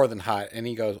 She's more than hot." And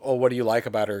he goes, "Oh, what do you like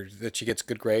about her? That she gets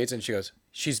good grades?" And she goes,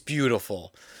 "She's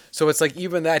beautiful." So it's like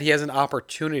even that he has an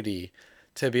opportunity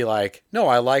to be like, "No,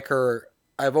 I like her.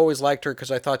 I've always liked her because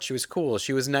I thought she was cool.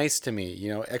 She was nice to me,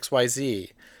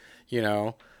 XYZ, you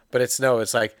know." But it's no,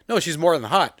 it's like, no, she's more than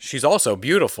hot. She's also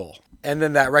beautiful. And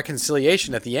then that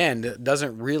reconciliation at the end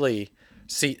doesn't really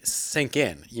sink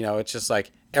in. It's just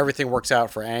like everything works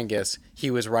out for Angus.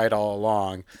 He was right all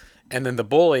along. And then the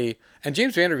bully, and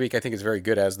James Van Der Beek, I think, is very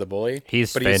good as the bully.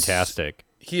 he's But fantastic.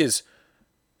 he is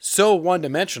so one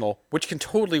dimensional, which can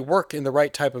totally work in the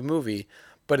right type of movie.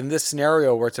 But in this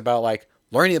scenario where it's about like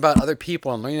learning about other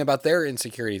people and learning about their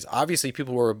insecurities, obviously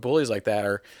people who are bullies like that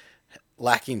are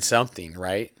lacking something,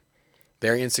 right?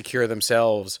 They're insecure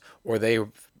themselves, or they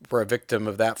were a victim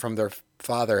of that from their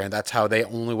father, and that's how they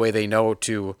only way they know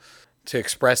to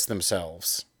express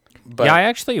themselves. Yeah, I But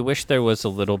actually wish there was a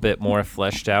little bit more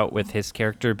fleshed out with his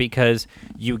character, because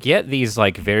you get these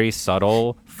like very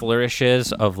subtle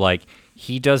flourishes of like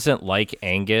he doesn't like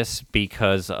Angus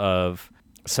because of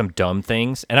some dumb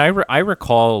things. And I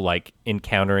recall like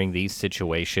encountering these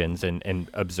situations and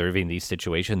observing these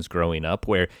situations growing up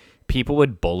where people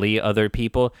would bully other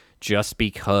people just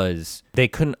because they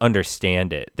couldn't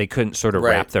understand it. They couldn't sort of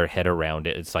right, wrap their head around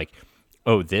it. It's like,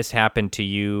 oh, this happened to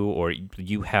you, or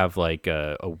you have like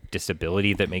a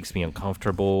disability that makes me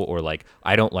uncomfortable, or like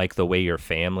I don't like the way your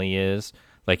family is.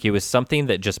 Like it was something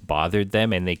that just bothered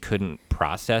them and they couldn't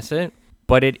process it.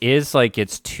 But it is like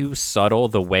it's too subtle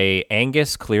the way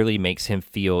Angus clearly makes him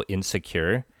feel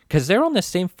insecure because they're on the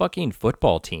same fucking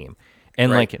football team.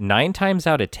 And right, like 9 times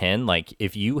out of 10, like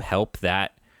if you help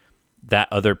that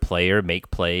other player make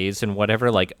plays and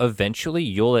whatever, like eventually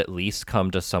you'll at least come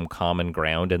to some common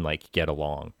ground and like get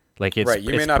along. Like right.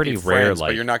 You may it's not be pretty rare, friends, but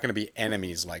like, you're not going to be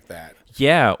enemies like that.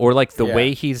 yeah, or like the Yeah.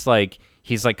 way he's like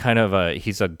kind of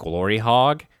he's a glory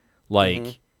hog.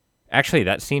 Like actually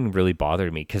that scene really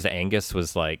bothered me because Angus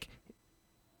was like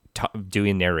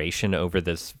doing narration over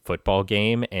this football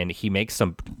game, and he makes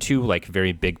some two like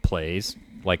very big plays,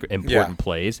 like important Yeah.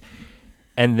 plays,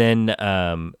 and then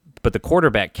but the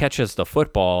quarterback catches the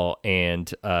football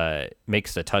and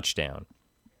makes the touchdown,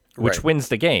 which Right. wins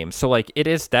the game. So like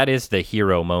that is the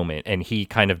hero moment, and he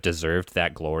kind of deserved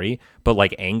that glory. But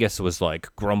like Angus was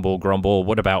like, grumble, grumble,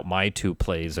 what about my two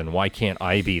plays, and why can't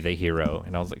I be the hero?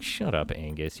 And I was like, shut up,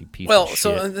 Angus, you piece Well, of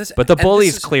so shit. and this But the and this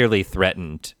bully's is clearly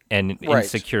threatened and right.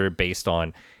 insecure based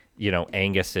on,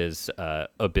 Angus's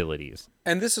abilities.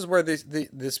 And this is where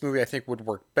this movie I think would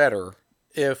work better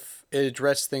if it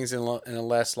addressed things in a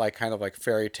less like kind of like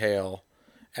fairy tale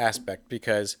aspect,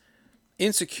 because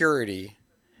insecurity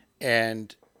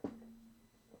and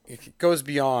it goes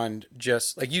beyond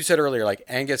just like you said earlier, like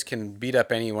Angus can beat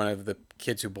up any one of the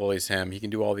kids who bullies him. He can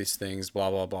do all these things, blah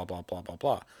blah blah blah blah blah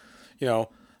blah. You know,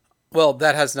 well,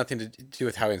 that has nothing to do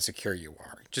with how insecure you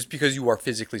are. Just because you are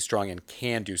physically strong and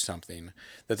can do something,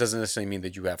 that doesn't necessarily mean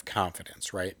that you have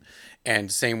confidence, right? And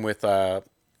same with the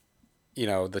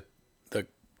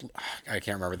I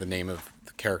can't remember the name of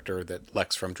the character that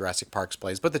Lex from Jurassic Park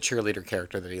plays, but the cheerleader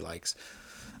character that he likes.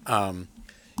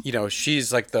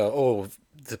 She's like the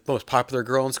most popular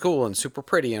girl in school and super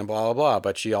pretty and blah blah blah,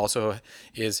 but she also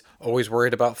is always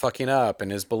worried about fucking up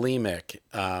and is bulimic.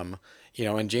 And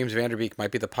James Van Der Beek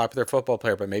might be the popular football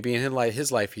player, but maybe in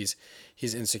his life he's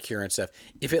insecure and stuff.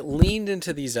 If it leaned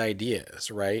into these ideas,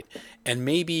 right, and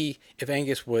maybe if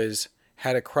Angus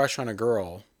had a crush on a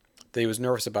girl that he was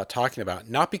nervous about talking about,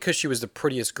 not because she was the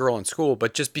prettiest girl in school,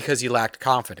 but just because he lacked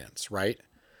confidence, right?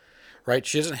 Right?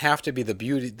 She doesn't have to be the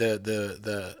beauty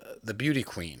the beauty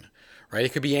queen, right?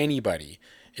 It could be anybody.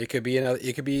 It could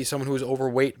be someone who's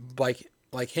overweight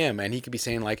like him, and he could be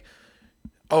saying like,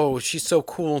 "Oh, she's so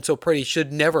cool and so pretty.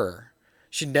 She'd never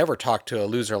talk to a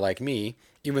loser like me,"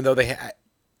 even though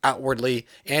outwardly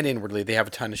and inwardly they have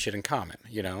a ton of shit in common,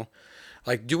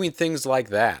 like doing things like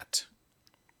that.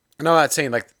 And I'm not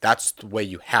saying like that's the way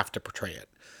you have to portray it.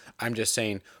 I'm just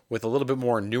saying with a little bit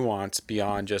more nuance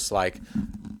beyond just like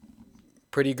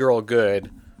pretty girl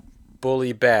good,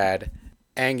 bully bad,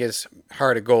 Angus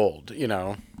heart of gold,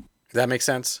 Does that make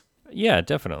sense? Yeah,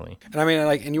 definitely. And I mean,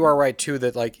 like, and you are right too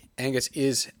that like Angus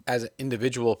is as an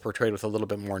individual portrayed with a little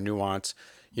bit more nuance.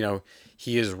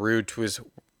 He is rude to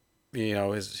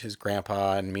his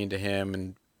grandpa and mean to him,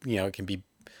 and can be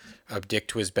a dick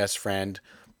to his best friend.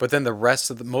 But then most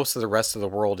of the rest of the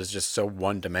world is just so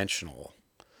one dimensional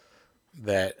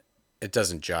that it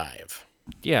doesn't jive.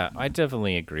 Yeah, I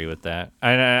definitely agree with that.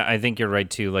 And I think you're right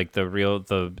too. Like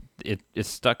it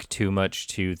stuck too much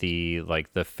to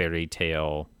the fairy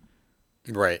tale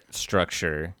Right.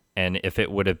 structure. And if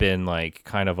it would have been like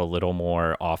kind of a little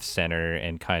more off center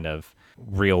and kind of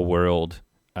real world,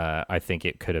 I think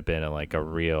it could have been a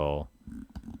real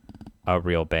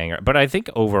banger. But I think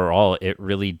overall it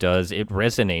really does. It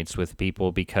resonates with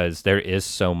people because there is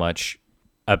so much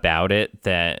about it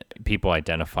that people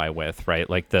identify with, right?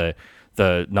 Like the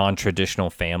non-traditional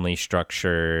family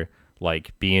structure,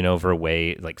 like being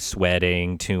overweight, like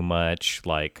sweating too much,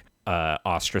 like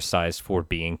ostracized for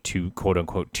being too, quote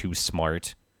unquote, too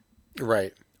smart,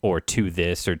 right? Or too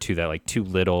this or too that, like too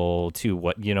little, too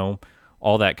what,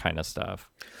 all that kind of stuff.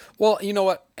 Well, you know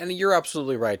what? And you're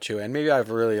absolutely right too. And maybe I've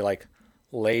really like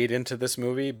laid into this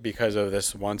movie because of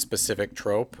this one specific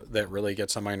trope that really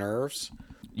gets on my nerves.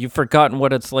 You've forgotten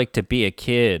what it's like to be a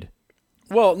kid.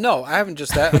 Well, no, I haven't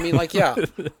just that. I mean, like, yeah,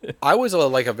 I was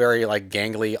a very like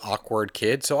gangly, awkward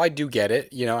kid, so I do get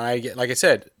it. And I get, like I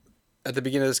said at the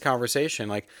beginning of this conversation,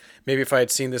 like maybe if I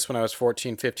had seen this when I was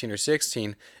 14, 15, or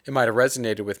 16, it might have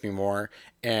resonated with me more.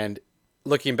 And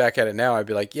looking back at it now, I'd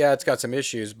be like, yeah, it's got some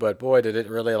issues, but boy, did it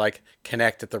really like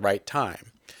connect at the right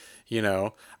time.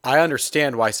 I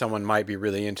understand why someone might be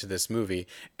really into this movie,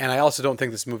 and I also don't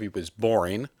think this movie was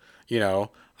boring.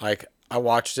 Like I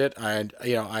watched it,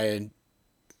 I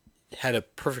had a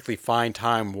perfectly fine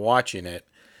time watching it.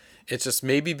 It's just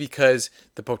maybe because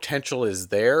the potential is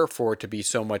there for it to be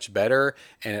so much better,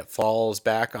 and it falls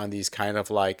back on these kind of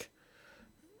like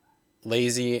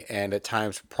lazy and at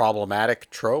times problematic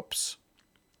tropes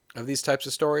of these types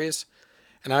of stories.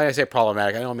 And when I say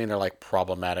problematic, I don't mean they're like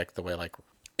problematic the way like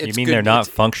you mean they're not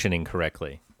functioning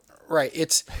correctly, right?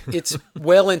 It's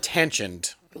well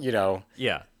intentioned,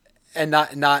 Yeah, and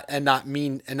not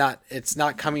mean, and not it's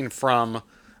not coming from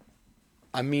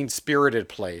a mean spirited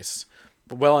place.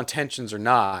 But well intentions or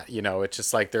not, it's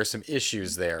just like there's some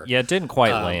issues there. Yeah, it didn't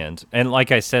quite land. And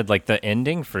like I said, like the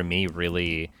ending for me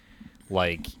really,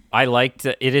 like I liked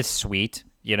it. It is sweet,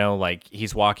 like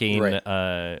he's walking,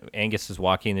 right. Angus is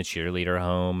walking the cheerleader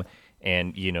home,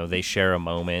 and they share a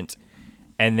moment.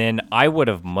 And then I would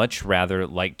have much rather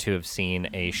liked to have seen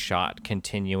a shot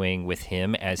continuing with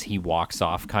him as he walks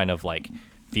off, kind of like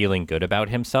feeling good about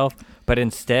himself. But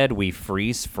instead, we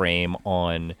freeze frame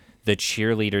on the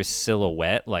cheerleader's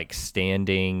silhouette, like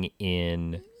standing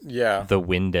in the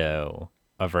window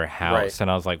of her house. Right.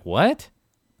 And I was like, what?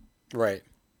 Right.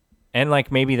 And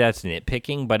like maybe that's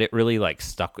nitpicking, but it really like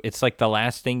stuck. It's like the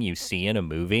last thing you see in a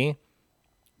movie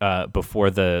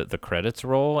before the credits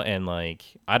roll. And like,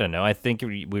 I don't know. I think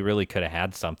we really could have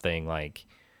had something like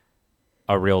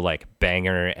a real like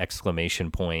banger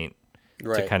exclamation point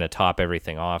to kind of top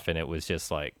everything off. And it was just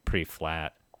like pretty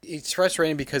flat. It's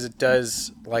frustrating because it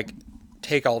does like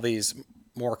take all these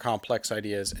more complex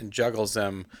ideas and juggles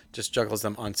them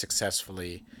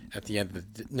unsuccessfully at the end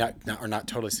of the not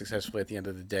totally successfully at the end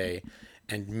of the day,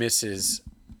 and misses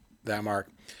that mark.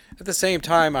 At the same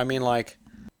time, I mean, like,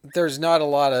 there's not a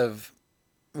lot of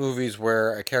movies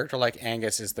where a character like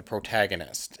Angus is the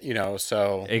protagonist,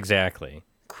 so exactly,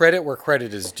 credit where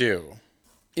credit is due.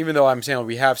 Even though I'm saying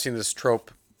we have seen this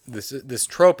trope. This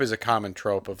trope is a common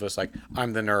trope of this, like,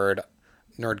 I'm the nerd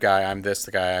guy, I'm the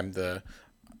guy, I'm the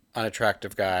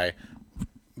unattractive guy,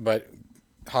 but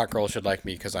hot girls should like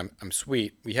me because I'm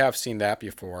sweet. We have seen that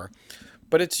before,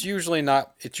 but it's usually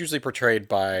portrayed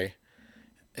by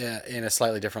in a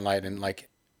slightly different light, and like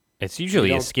it's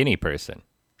usually a skinny person.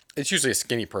 It's usually a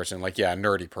skinny person, like a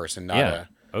nerdy person, not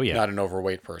not an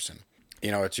overweight person.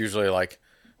 It's usually like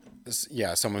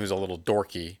someone who's a little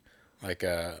dorky, like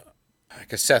a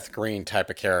Seth Green type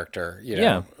of character,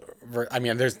 Yeah. I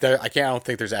mean, I don't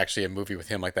think there's actually a movie with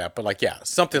him like that, but like,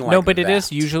 something like that. No, but it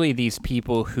is usually these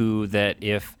people who that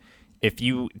if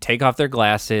you take off their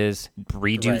glasses,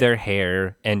 redo their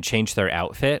hair, and change their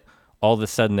outfit, all of a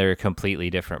sudden they're a completely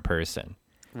different person.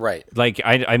 Right. Like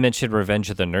I mentioned Revenge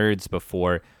of the Nerds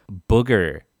before.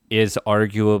 Booger is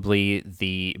arguably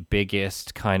the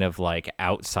biggest kind of like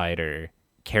outsider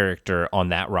character on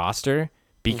that roster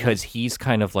because he's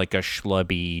kind of like a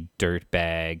schlubby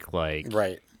dirtbag. Like,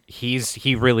 Right.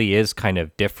 he really is kind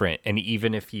of different. And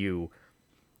even if you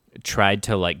tried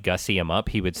to like gussy him up,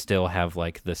 he would still have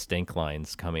like the stink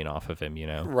lines coming off of him, you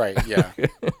know? Right. Yeah.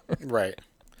 Right.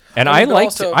 And I I mean, but liked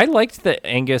also- I liked that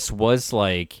Angus was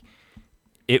like,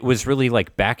 it was really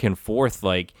like back and forth.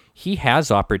 Like, he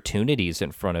has opportunities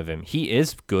in front of him. He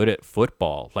is good at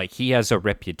football. Like, he has a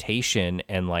reputation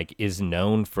and like is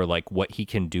known for like what he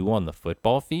can do on the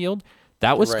football field.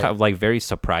 That was Right. kind of like very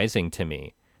surprising to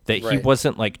me that he Right.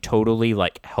 wasn't like totally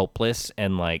like helpless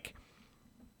and like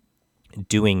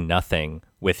doing nothing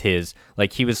with his,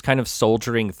 like, he was kind of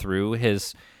soldiering through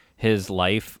his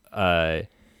life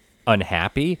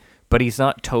unhappy, but he's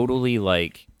not totally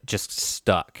like just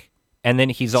stuck. And then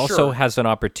he's also Sure. has an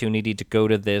opportunity to go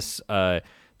to this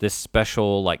this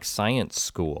special like science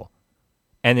school,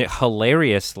 and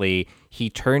hilariously he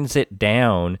turns it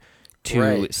down to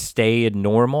Right. stay in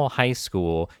normal high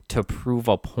school to prove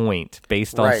a point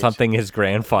based on Right. something his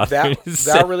grandfather That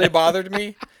said. really bothered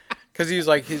me because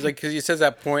because he says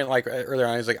that point like earlier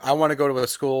on. He's like, I want to go to a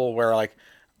school where like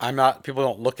I'm not. People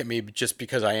don't look at me just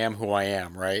because I am who I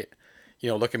am, right?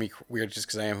 Look at me weird just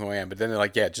because I am who I am. But then they're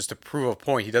like, yeah, just to prove a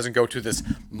point, he doesn't go to this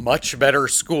much better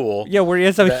school, Yeah, where he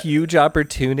has a that- huge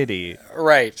opportunity.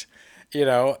 right?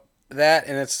 That,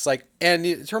 and it's like, and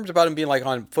in terms about him being like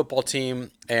on football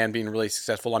team and being really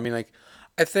successful. I mean, like,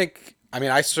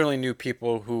 I certainly knew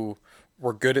people who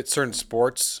were good at certain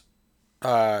sports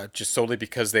just solely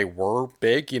because they were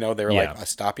big, they were Yeah. like a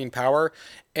stopping power.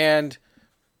 And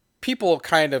people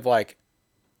kind of like,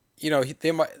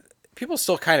 people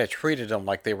still kind of treated them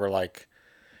like they were like,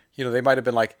 they might have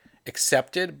been like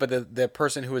accepted, but the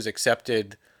person who was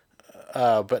accepted,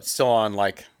 but still on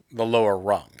like the lower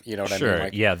rung, you know what I Sure. mean?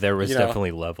 Like, Yeah, there was you know,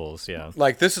 definitely levels. Yeah.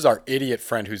 like this is our idiot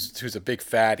friend who's a big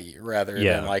fatty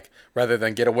Yeah. rather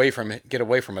than get away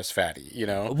from us fatty,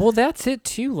 Well, that's it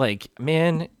too. Like,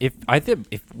 man, if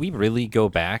we really go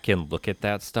back and look at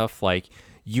that stuff, like,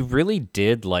 you really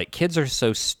did, like, kids are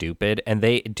so stupid and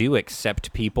they do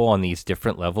accept people on these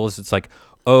different levels. It's like,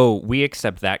 oh, we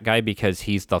accept that guy because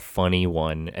he's the funny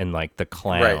one and like the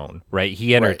clown, right?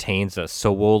 He entertains us,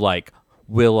 so we'll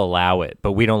allow it,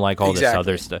 but we don't like all this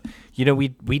other stuff.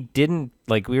 We didn't,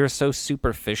 like, we were so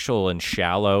superficial and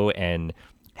shallow, and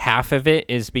half of it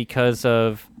is because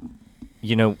of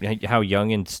how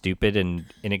young and stupid and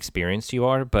inexperienced you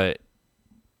are, but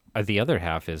the other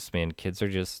half is, man, kids are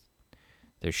just,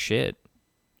 they're shit.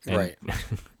 And Right.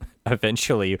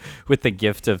 eventually, with the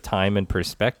gift of time and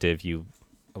perspective, you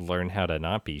learn how to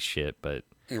not be shit. But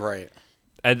Right.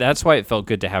 and that's why it felt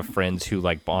good to have friends who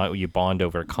like bond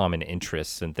over common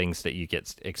interests and things that you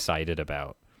get excited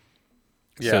about,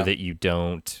 so Yeah. that you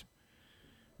don't.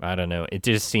 I don't know. It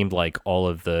just seemed like all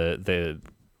of the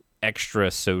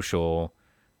extra social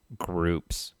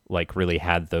groups like really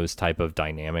had those type of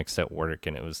dynamics at work,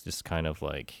 and it was just kind of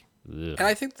like. Ugh. And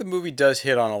I think the movie does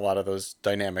hit on a lot of those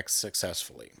dynamics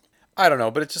successfully. I don't know,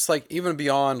 but it's just like even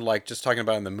beyond like just talking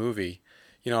about in the movie,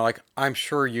 like I'm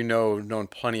sure known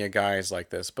plenty of guys like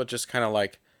this, but just kind of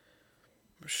like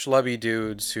schlubby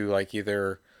dudes who like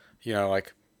either,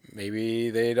 like maybe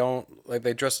they don't like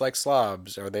they dress like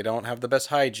slobs or they don't have the best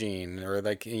hygiene or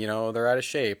like they're out of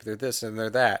shape, they're this and they're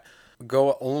that.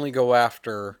 Only go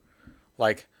after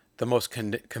like the most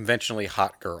conventionally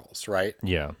hot girls, right?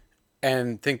 Yeah.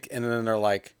 And then they're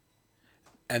like,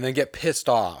 and then get pissed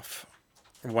off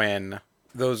when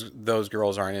those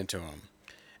girls aren't into them,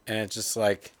 and it's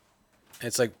like,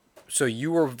 so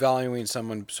you were valuing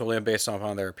someone solely based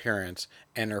on their appearance,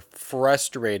 and are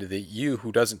frustrated that you,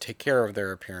 who doesn't take care of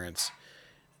their appearance,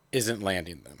 isn't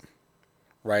landing them,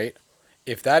 right?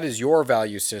 If that is your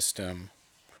value system,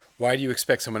 why do you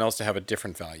expect someone else to have a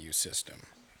different value system?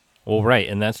 Well, right,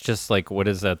 and that's just like, what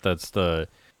is that? That's the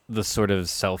sort of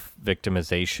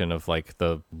self-victimization of like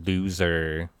the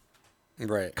loser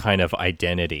Right. kind of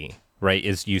identity, right?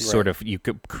 Is you sort of, you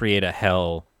could create a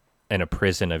hell and a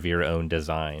prison of your own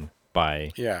design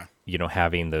by Yeah.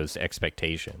 having those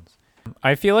expectations.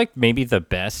 I feel like maybe the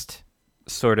best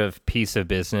sort of piece of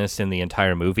business in the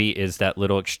entire movie is that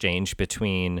little exchange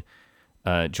between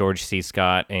George C.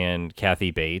 Scott and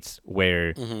Kathy Bates,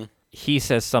 where he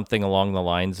says something along the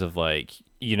lines of like,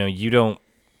 you don't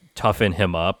toughen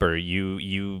him up, or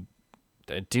you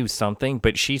do something,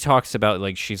 but she talks about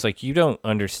like, she's like, you don't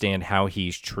understand how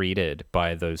he's treated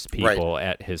by those people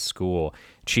at his school.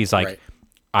 She's like,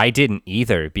 I didn't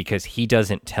either, because he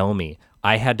doesn't tell me.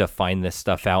 I had to find this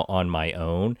stuff out on my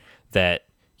own, that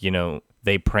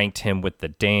they pranked him with the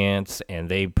dance, and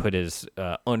they put his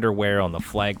underwear on the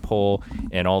flagpole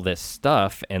and all this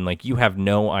stuff, and like you have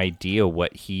no idea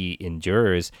what he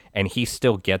endures, and he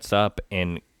still gets up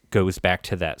and goes back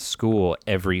to that school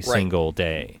every single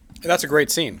day. And that's a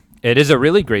great scene. It is a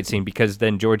really great scene, because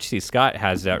then George C. Scott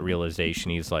has that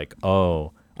realization. He's like,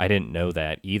 oh, I didn't know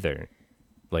that either.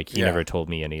 Like, he never told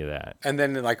me any of that. And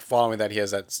then, like, following that, he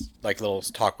has that, like, little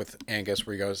talk with Angus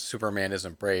where he goes, Superman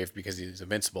isn't brave because he's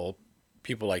invincible.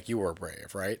 People like you are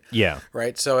brave, right? Yeah.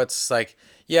 Right? So it's like,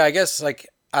 yeah, I guess, like,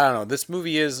 I don't know. This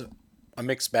movie is a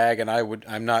mixed bag, and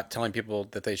I'm not telling people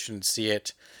that they shouldn't see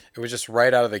it. It was just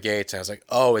right out of the gates. I was like,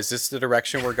 oh, is this the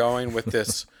direction we're going with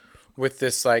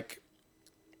this, like,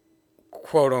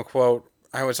 quote unquote,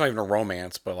 it's not even a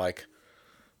romance, but, like,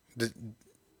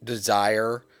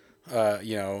 desire, of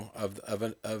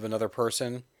another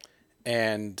person.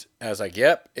 And I was like,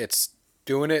 yep, it's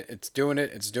doing it,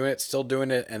 still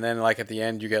doing it. And then, like, at the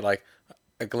end, you get, like,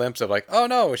 a glimpse of, like, oh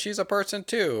no, she's a person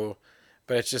too.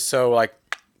 But it's just so, like,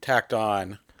 tacked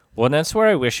on. Well, and that's where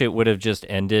I wish it would have just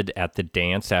ended at the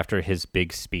dance after his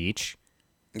big speech.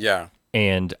 Yeah.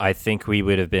 And I think we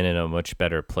would have been in a much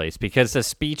better place, because the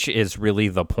speech is really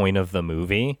the point of the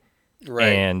movie.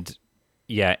 Right. And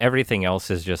yeah, everything else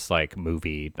is just like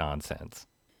movie nonsense.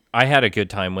 I had a good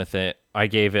time with it. I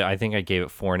think I gave it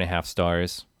 4.5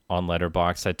 stars on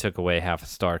Letterboxd. I took away half a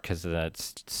star because of that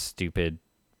stupid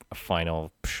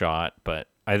final shot. But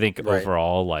I think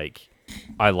overall, like,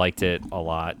 I liked it a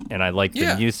lot, and I liked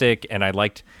the music, and I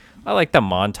liked the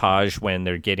montage when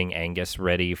they're getting Angus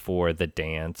ready for the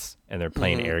dance, and they're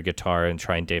playing air guitar and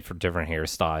trying different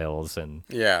hairstyles and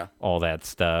all that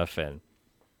stuff. And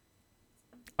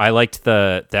I liked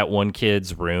that one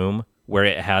kid's room where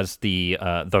it has the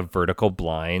vertical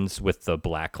blinds with the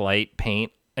blacklight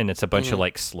paint, and it's a bunch of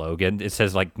like slogan. It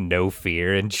says like "No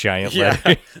Fear" in giant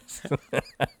letters.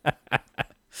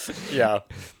 Yeah.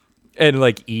 And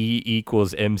like E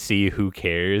equals MC, who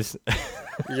cares?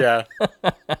 Yeah.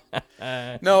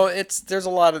 No, there's a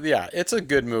lot of, it's a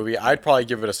good movie. I'd probably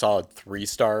give it a solid 3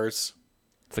 stars.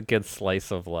 It's a good slice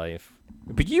of life.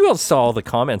 But you all saw the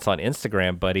comments on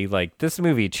Instagram, buddy. Like, this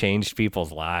movie changed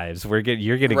people's lives. You're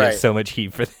gonna get so much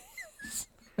heat for this.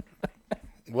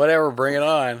 Whatever, bring it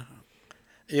on.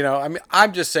 I mean,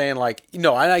 I'm just saying, like, and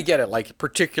I get it. Like,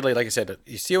 particularly, like I said,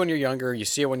 you see it when you're younger. You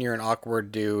see it when you're an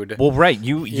awkward dude. Well, right.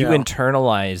 You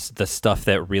internalize the stuff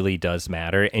that really does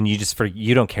matter, and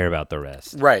you don't care about the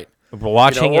rest. Right.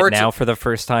 Watching it now for the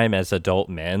first time as adult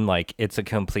men, like, it's a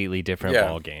completely different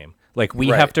ball game. Like, we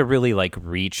have to really, like,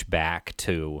 reach back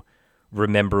to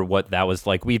remember what that was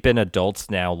like. We've been adults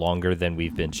now longer than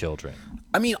we've been children.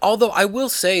 I mean, although I will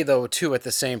say, though, too, at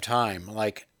the same time,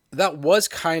 like, that was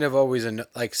kind of always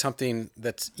something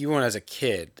that's, even as a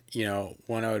kid,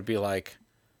 when I would be like,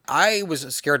 I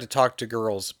was scared to talk to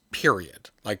girls,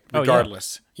 period. Like,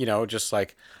 regardless, just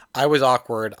like, I was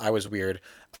awkward. I was weird.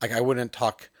 Like, I wouldn't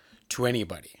talk to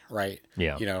anybody, right?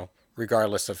 Yeah.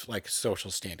 Regardless of, like,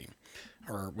 social standing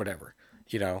or whatever,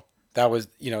 that was,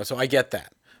 so I get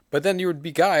that. But then there would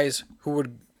be guys who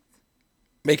would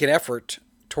make an effort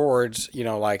towards,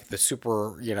 like the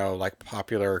super, like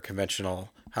popular conventional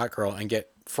hot girl and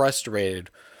get frustrated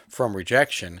from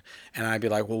rejection. And I'd be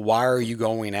like, well, why are you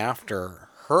going after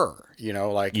her?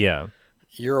 Like,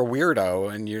 you're a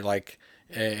weirdo, and you're like,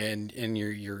 and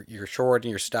you're short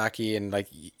and you're stocky, and like,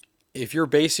 if you're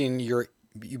basing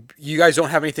you guys don't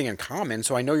have anything in common,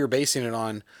 so I know you're basing it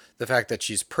on the fact that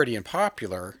she's pretty and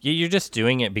popular. Yeah, you're just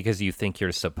doing it because you think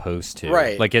you're supposed to.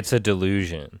 Right. Like, it's a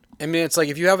delusion. I mean, it's like,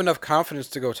 if you have enough confidence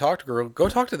to go talk to a girl, go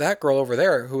talk to that girl over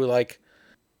there who, like,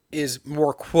 is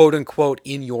more quote unquote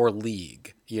in your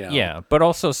league, Yeah, but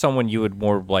also someone you would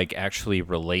more like actually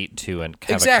relate to and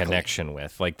have a connection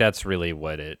with. Like, that's really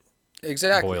what it boils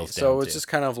down So it's to. just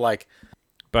kind of like.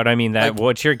 But I mean, that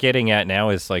what you're getting at now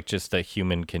is like just a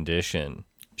human condition.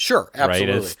 Sure,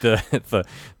 absolutely. Right? It's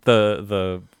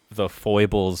the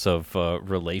foibles of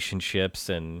relationships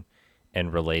and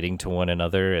relating to one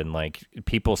another, and like,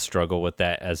 people struggle with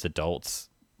that as adults.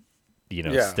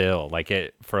 Still, like,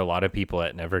 it for a lot of people,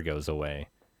 it never goes away,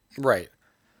 right?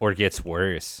 Or gets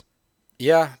worse.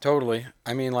 Yeah, totally.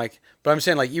 I mean, like, but I'm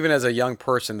saying, like, even as a young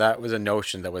person, that was a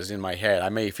notion that was in my head. I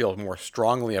may feel more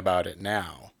strongly about it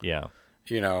now. Yeah.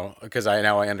 Because I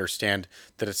understand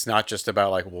that it's not just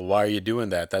about, like, well, why are you doing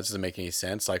that? That doesn't make any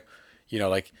sense. Like,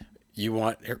 like, you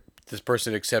want this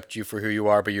person to accept you for who you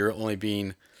are, but you're only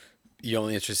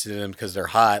interested in them because they're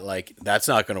hot. Like, that's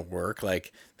not going to work.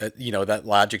 Like, that, that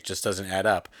logic just doesn't add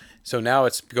up. So now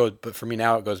but for me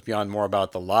now it goes beyond more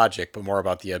about the logic, but more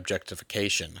about the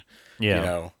objectification,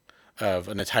 of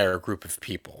an entire group of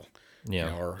people,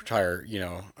 Yeah. or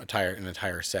an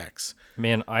entire sex.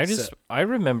 Man, So I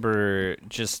remember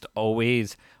just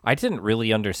always I didn't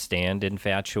really understand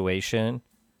infatuation.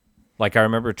 Like I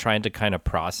remember trying to kind of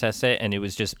process it, and it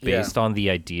was just yeah, based on the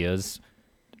ideas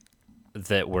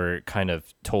that were kind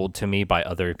of told to me by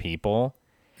other people.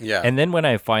 yeah, And then when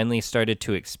I finally started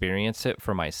to experience it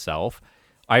for myself,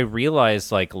 I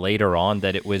realized like later on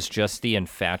that it was just the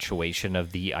infatuation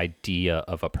of the idea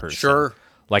of a person. sure,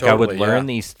 Like I would totally, yeah, learn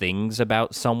these things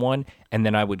about someone and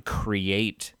then I would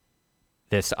create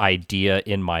this idea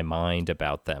in my mind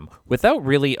about them without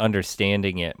really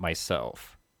understanding it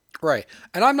myself. right.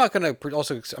 And I'm not gonna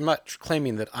also. I'm not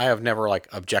claiming that I have never like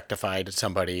objectified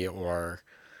somebody or,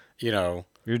 you know,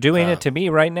 You're doing it to me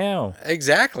right now.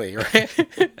 exactly, right?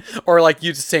 Or like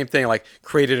you the same thing, like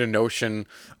created a notion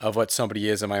of what somebody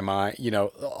is in my mind.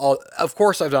 Of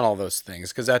course I've done all those things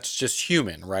because that's just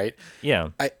human, right? Yeah.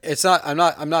 It's not. I'm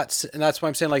not, and that's why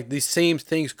I'm saying like these same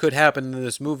things could happen in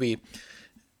this movie,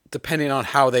 depending on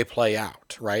how they play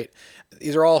out, right?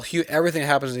 These are all everything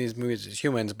happens in these movies is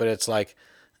humans, but it's like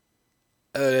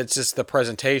it's just the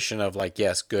presentation of like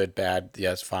yes, good, bad,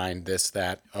 yes, fine, this,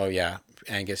 that. Oh yeah,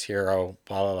 Angus hero,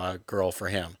 blah blah blah, girl for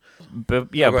him. But Oh,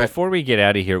 yeah, go ahead. before we get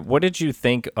out of here, what did you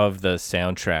think of the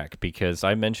soundtrack? Because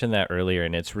I mentioned that earlier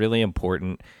and it's really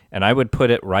important. And I would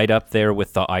put it right up there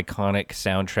with the iconic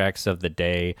soundtracks of the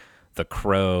day: The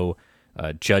Crow,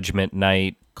 Judgment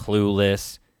Night,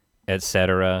 Clueless,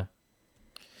 etc.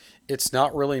 It's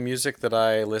not really music that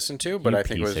I listen to, but You I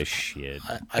think it piece was of shit.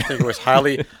 I think it was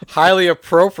highly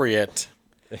appropriate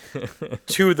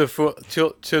to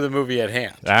to the movie at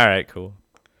hand, All right, cool.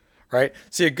 right?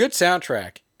 See, a good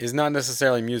soundtrack is not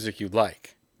necessarily music you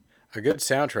like. A good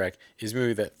soundtrack is a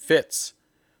movie that fits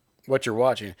what you're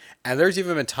watching. And there's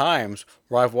even been times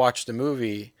where I've watched a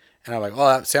movie and I'm like, oh,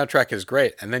 that soundtrack is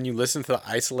great. And then you listen to the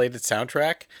isolated soundtrack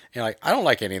and you're like, I don't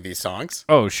like any of these songs.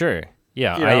 Oh, sure.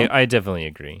 Yeah, You know? I definitely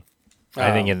agree.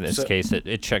 I think in this So case,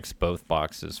 it checks both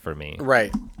boxes for me.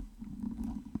 right.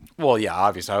 Well, yeah,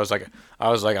 obviously. I was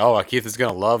like, oh, Keith is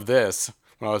gonna love this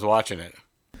when I was watching it.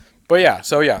 But yeah,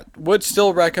 so yeah, would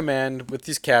still recommend with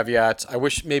these caveats. I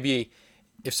wish maybe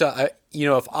if so,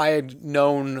 if I had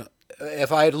known,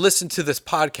 if I had listened to this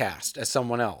podcast as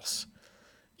someone else,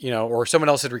 or someone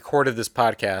else had recorded this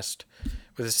podcast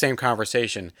with the same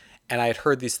conversation, and I had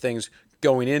heard these things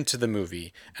going into the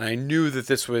movie, and I knew that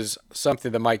this was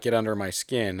something that might get under my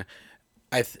skin.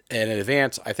 In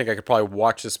advance, I think I could probably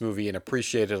watch this movie and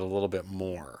appreciate it a little bit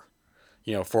more,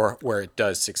 for where it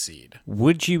does succeed.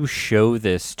 Would you show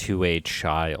this to a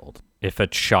child? If a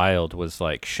child was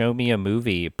like, show me a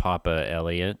movie, Papa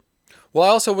Elliot. Well, I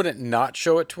also wouldn't not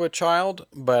show it to a child,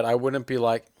 but I wouldn't be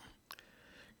like,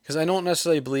 because I don't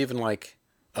necessarily believe in like,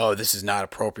 oh, this is not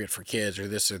appropriate for kids or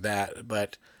this or that.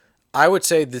 But I would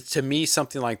say that to me,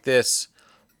 something like this,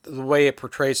 the way it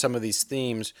portrays some of these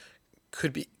themes,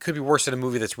 could be worse than a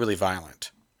movie that's really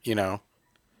violent.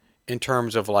 In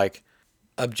terms of like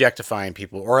objectifying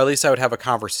people, or at least I would have a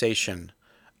conversation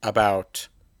about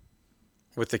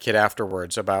with the kid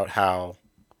afterwards about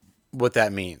what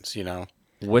that means.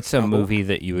 What's a movie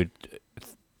that you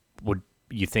would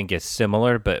you think is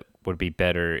similar but would be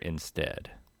better instead?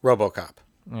 RoboCop.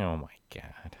 Oh my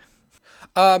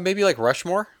god. Maybe like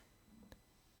Rushmore.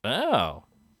 Oh.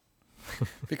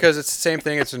 Because it's the same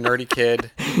thing. It's a nerdy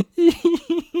kid.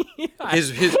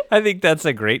 His I think that's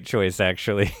a great choice,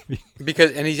 actually.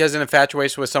 and he has an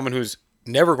infatuation with someone who's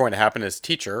never going to happen, his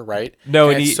teacher, right? No,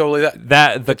 and and it's solely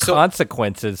that. the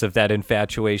consequences of that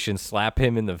infatuation slap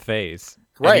him in the face.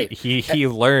 And Right. He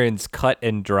learns cut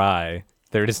and dry.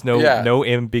 There is no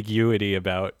ambiguity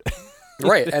about.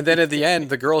 Right. And then at the end,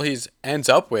 the girl he ends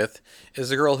up with is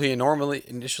the girl he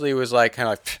initially was like, kind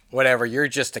of like, whatever, you're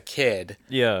just a kid.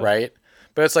 Yeah. Right.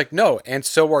 But it's like, no, and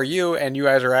so are you, and you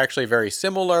guys are actually very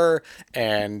similar,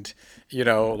 and,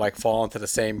 like fall into the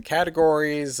same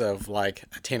categories of like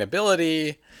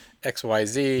attainability,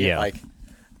 XYZ. Yeah. Like,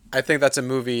 I think that's a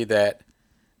movie that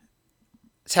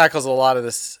tackles a lot of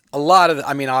this.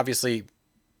 I mean, obviously,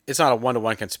 it's not a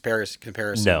one-to-one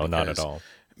comparison. No, not at because all.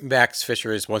 Max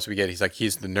Fisher is, once we get, he's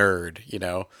the nerd,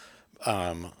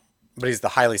 but he's the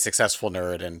highly successful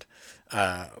nerd, and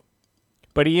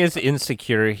But he is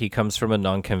insecure. He comes from a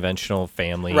non-conventional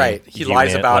family. right. He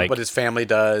lies about like, what his family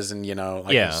does, and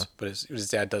Yeah. what his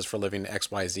dad does for a living,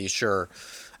 XYZ. Sure,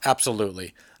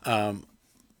 absolutely.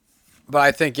 But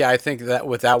I think that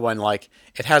with that one, like,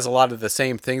 it has a lot of the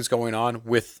same things going on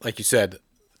with, like you said,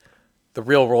 the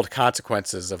real world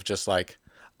consequences of just like,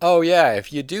 oh yeah,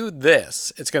 if you do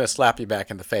this, it's gonna slap you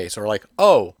back in the face, or like,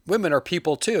 oh, women are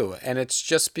people too, and it's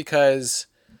just because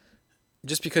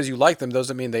just because you like them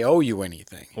doesn't mean they owe you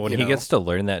anything. When you he know? gets to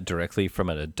learn that directly from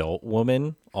an adult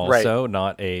woman, also,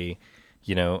 not a,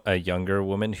 a younger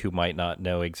woman who might not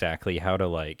know exactly how to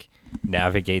like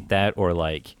navigate that or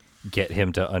like get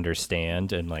him to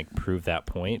understand and like prove that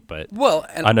point. But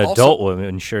and an also, adult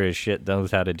woman sure as shit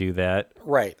knows how to do that.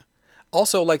 right.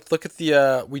 Also, like, look at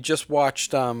the we just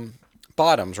watched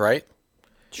Bottoms, right?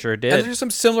 Sure And did. there's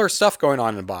some similar stuff going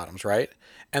on in Bottoms, right?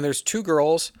 And there's two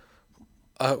girls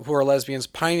who are lesbians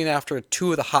pining after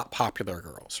two of the hot popular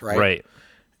girls, right? Right.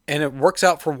 And it works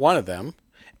out for one of them,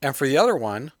 and for the other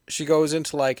one, she goes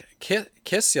into like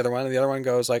kiss the other one, and the other one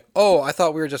goes like, "Oh, I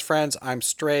thought we were just friends. I'm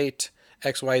straight,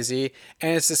 XYZ,"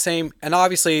 and it's the same. And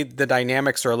obviously, the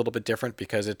dynamics are a little bit different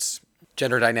because it's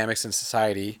gender dynamics in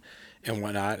society and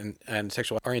whatnot, and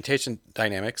sexual orientation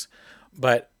dynamics.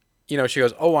 But she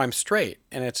goes, "Oh, I'm straight,"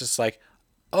 and it's just like,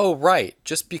 "Oh, right.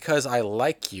 Just because I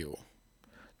like you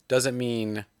doesn't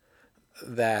mean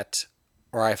that,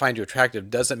 or I find you attractive,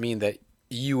 doesn't mean that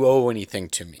you owe anything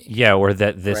to me." Yeah, or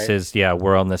that this Right? is,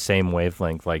 we're on the same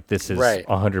wavelength. Like, this is Right.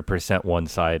 100%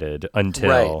 one-sided until...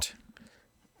 Right.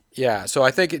 Yeah, so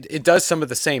I think it does some of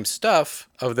the same stuff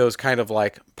of those kind of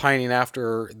like pining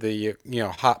after the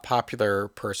hot popular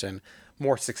person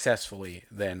more successfully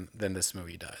than this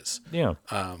movie does. Yeah.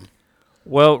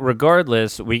 Well,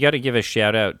 regardless, we got to give a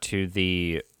shout out to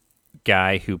the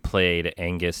guy who played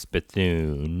Angus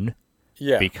Bethune.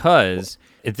 Yeah. Because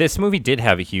this movie did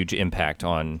have a huge impact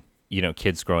on,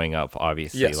 kids growing up,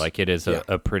 obviously. Yes. Like, it is Yeah.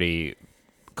 a pretty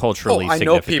culturally I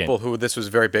know significant... people who this was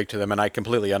very big to them, and I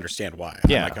completely understand why.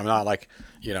 Yeah. I'm not like,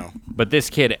 But this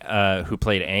kid who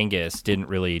played Angus didn't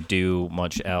really do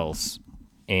much else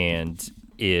and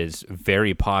is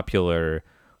very popular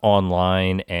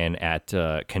online and at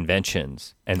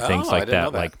conventions and things I like didn't know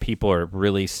that. that. Like, people are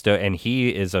really stoked, and he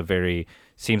is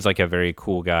seems like a very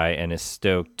cool guy and is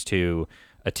stoked to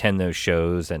attend those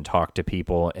shows and talk to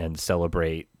people and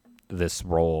celebrate this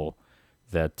role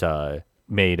that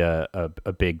made a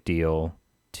big deal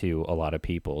to a lot of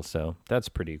people. So that's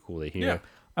pretty cool to hear. Yeah.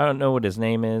 I don't know what his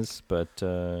name is, but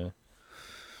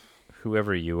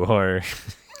whoever you are,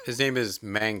 his name is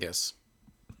Mangus.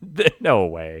 no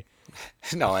way.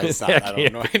 No, it's not. I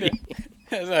don't know.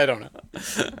 I don't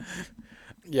know.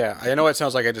 Yeah, I know it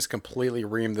sounds like I just completely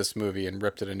reamed this movie and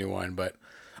ripped it a new one, but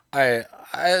there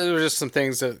were just some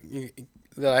things that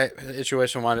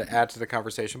Intuition wanted to add to the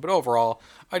conversation. But overall,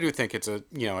 I do think it's a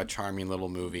charming little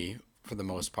movie for the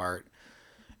most part,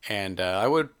 and I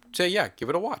would say give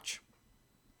it a watch.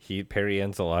 Perry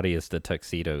Anzalotti is the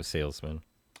tuxedo salesman.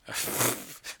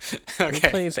 Okay. Who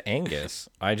plays Angus?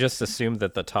 I just assumed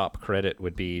that the top credit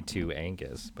would be to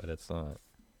Angus, but it's not.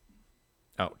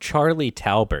 Oh, Charlie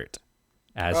Talbert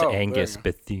as Angus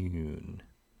Bethune.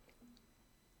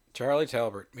 Charlie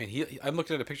Talbert. Man, I'm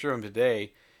looking at a picture of him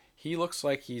today. He looks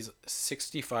like he's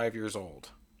 65 years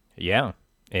old. Yeah,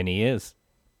 and he is.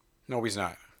 No, he's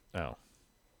not. Oh.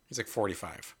 He's like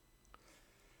 45.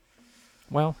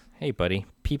 Well, hey, buddy.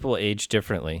 People age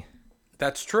differently.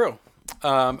 That's true.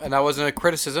 And that wasn't a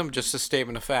criticism, just a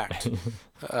statement of fact.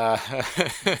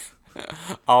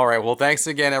 All right. Well, thanks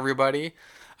again, everybody.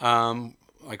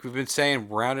 Like we've been saying,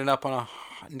 coming up on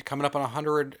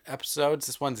 100 episodes.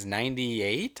 This one's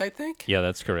 98, I think. Yeah,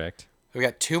 that's correct. We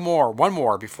got one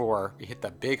more before we hit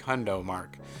the big hundo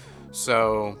mark.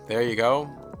 So there you go.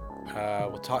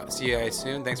 We'll see you guys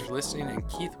soon. Thanks for listening. And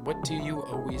Keith, what do you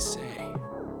always say?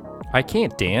 I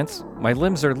can't dance. My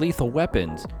limbs are lethal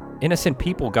weapons. Innocent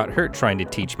people got hurt trying to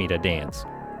teach me to dance.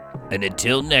 And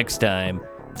until next time,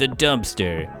 the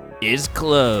dumpster is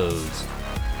closed.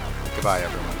 Goodbye,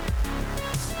 everyone.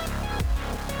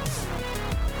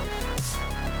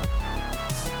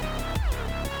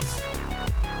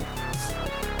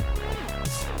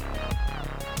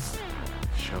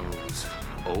 Show's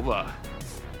over.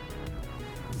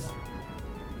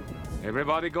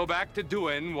 Everybody go back to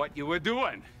doing what you were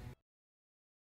doing.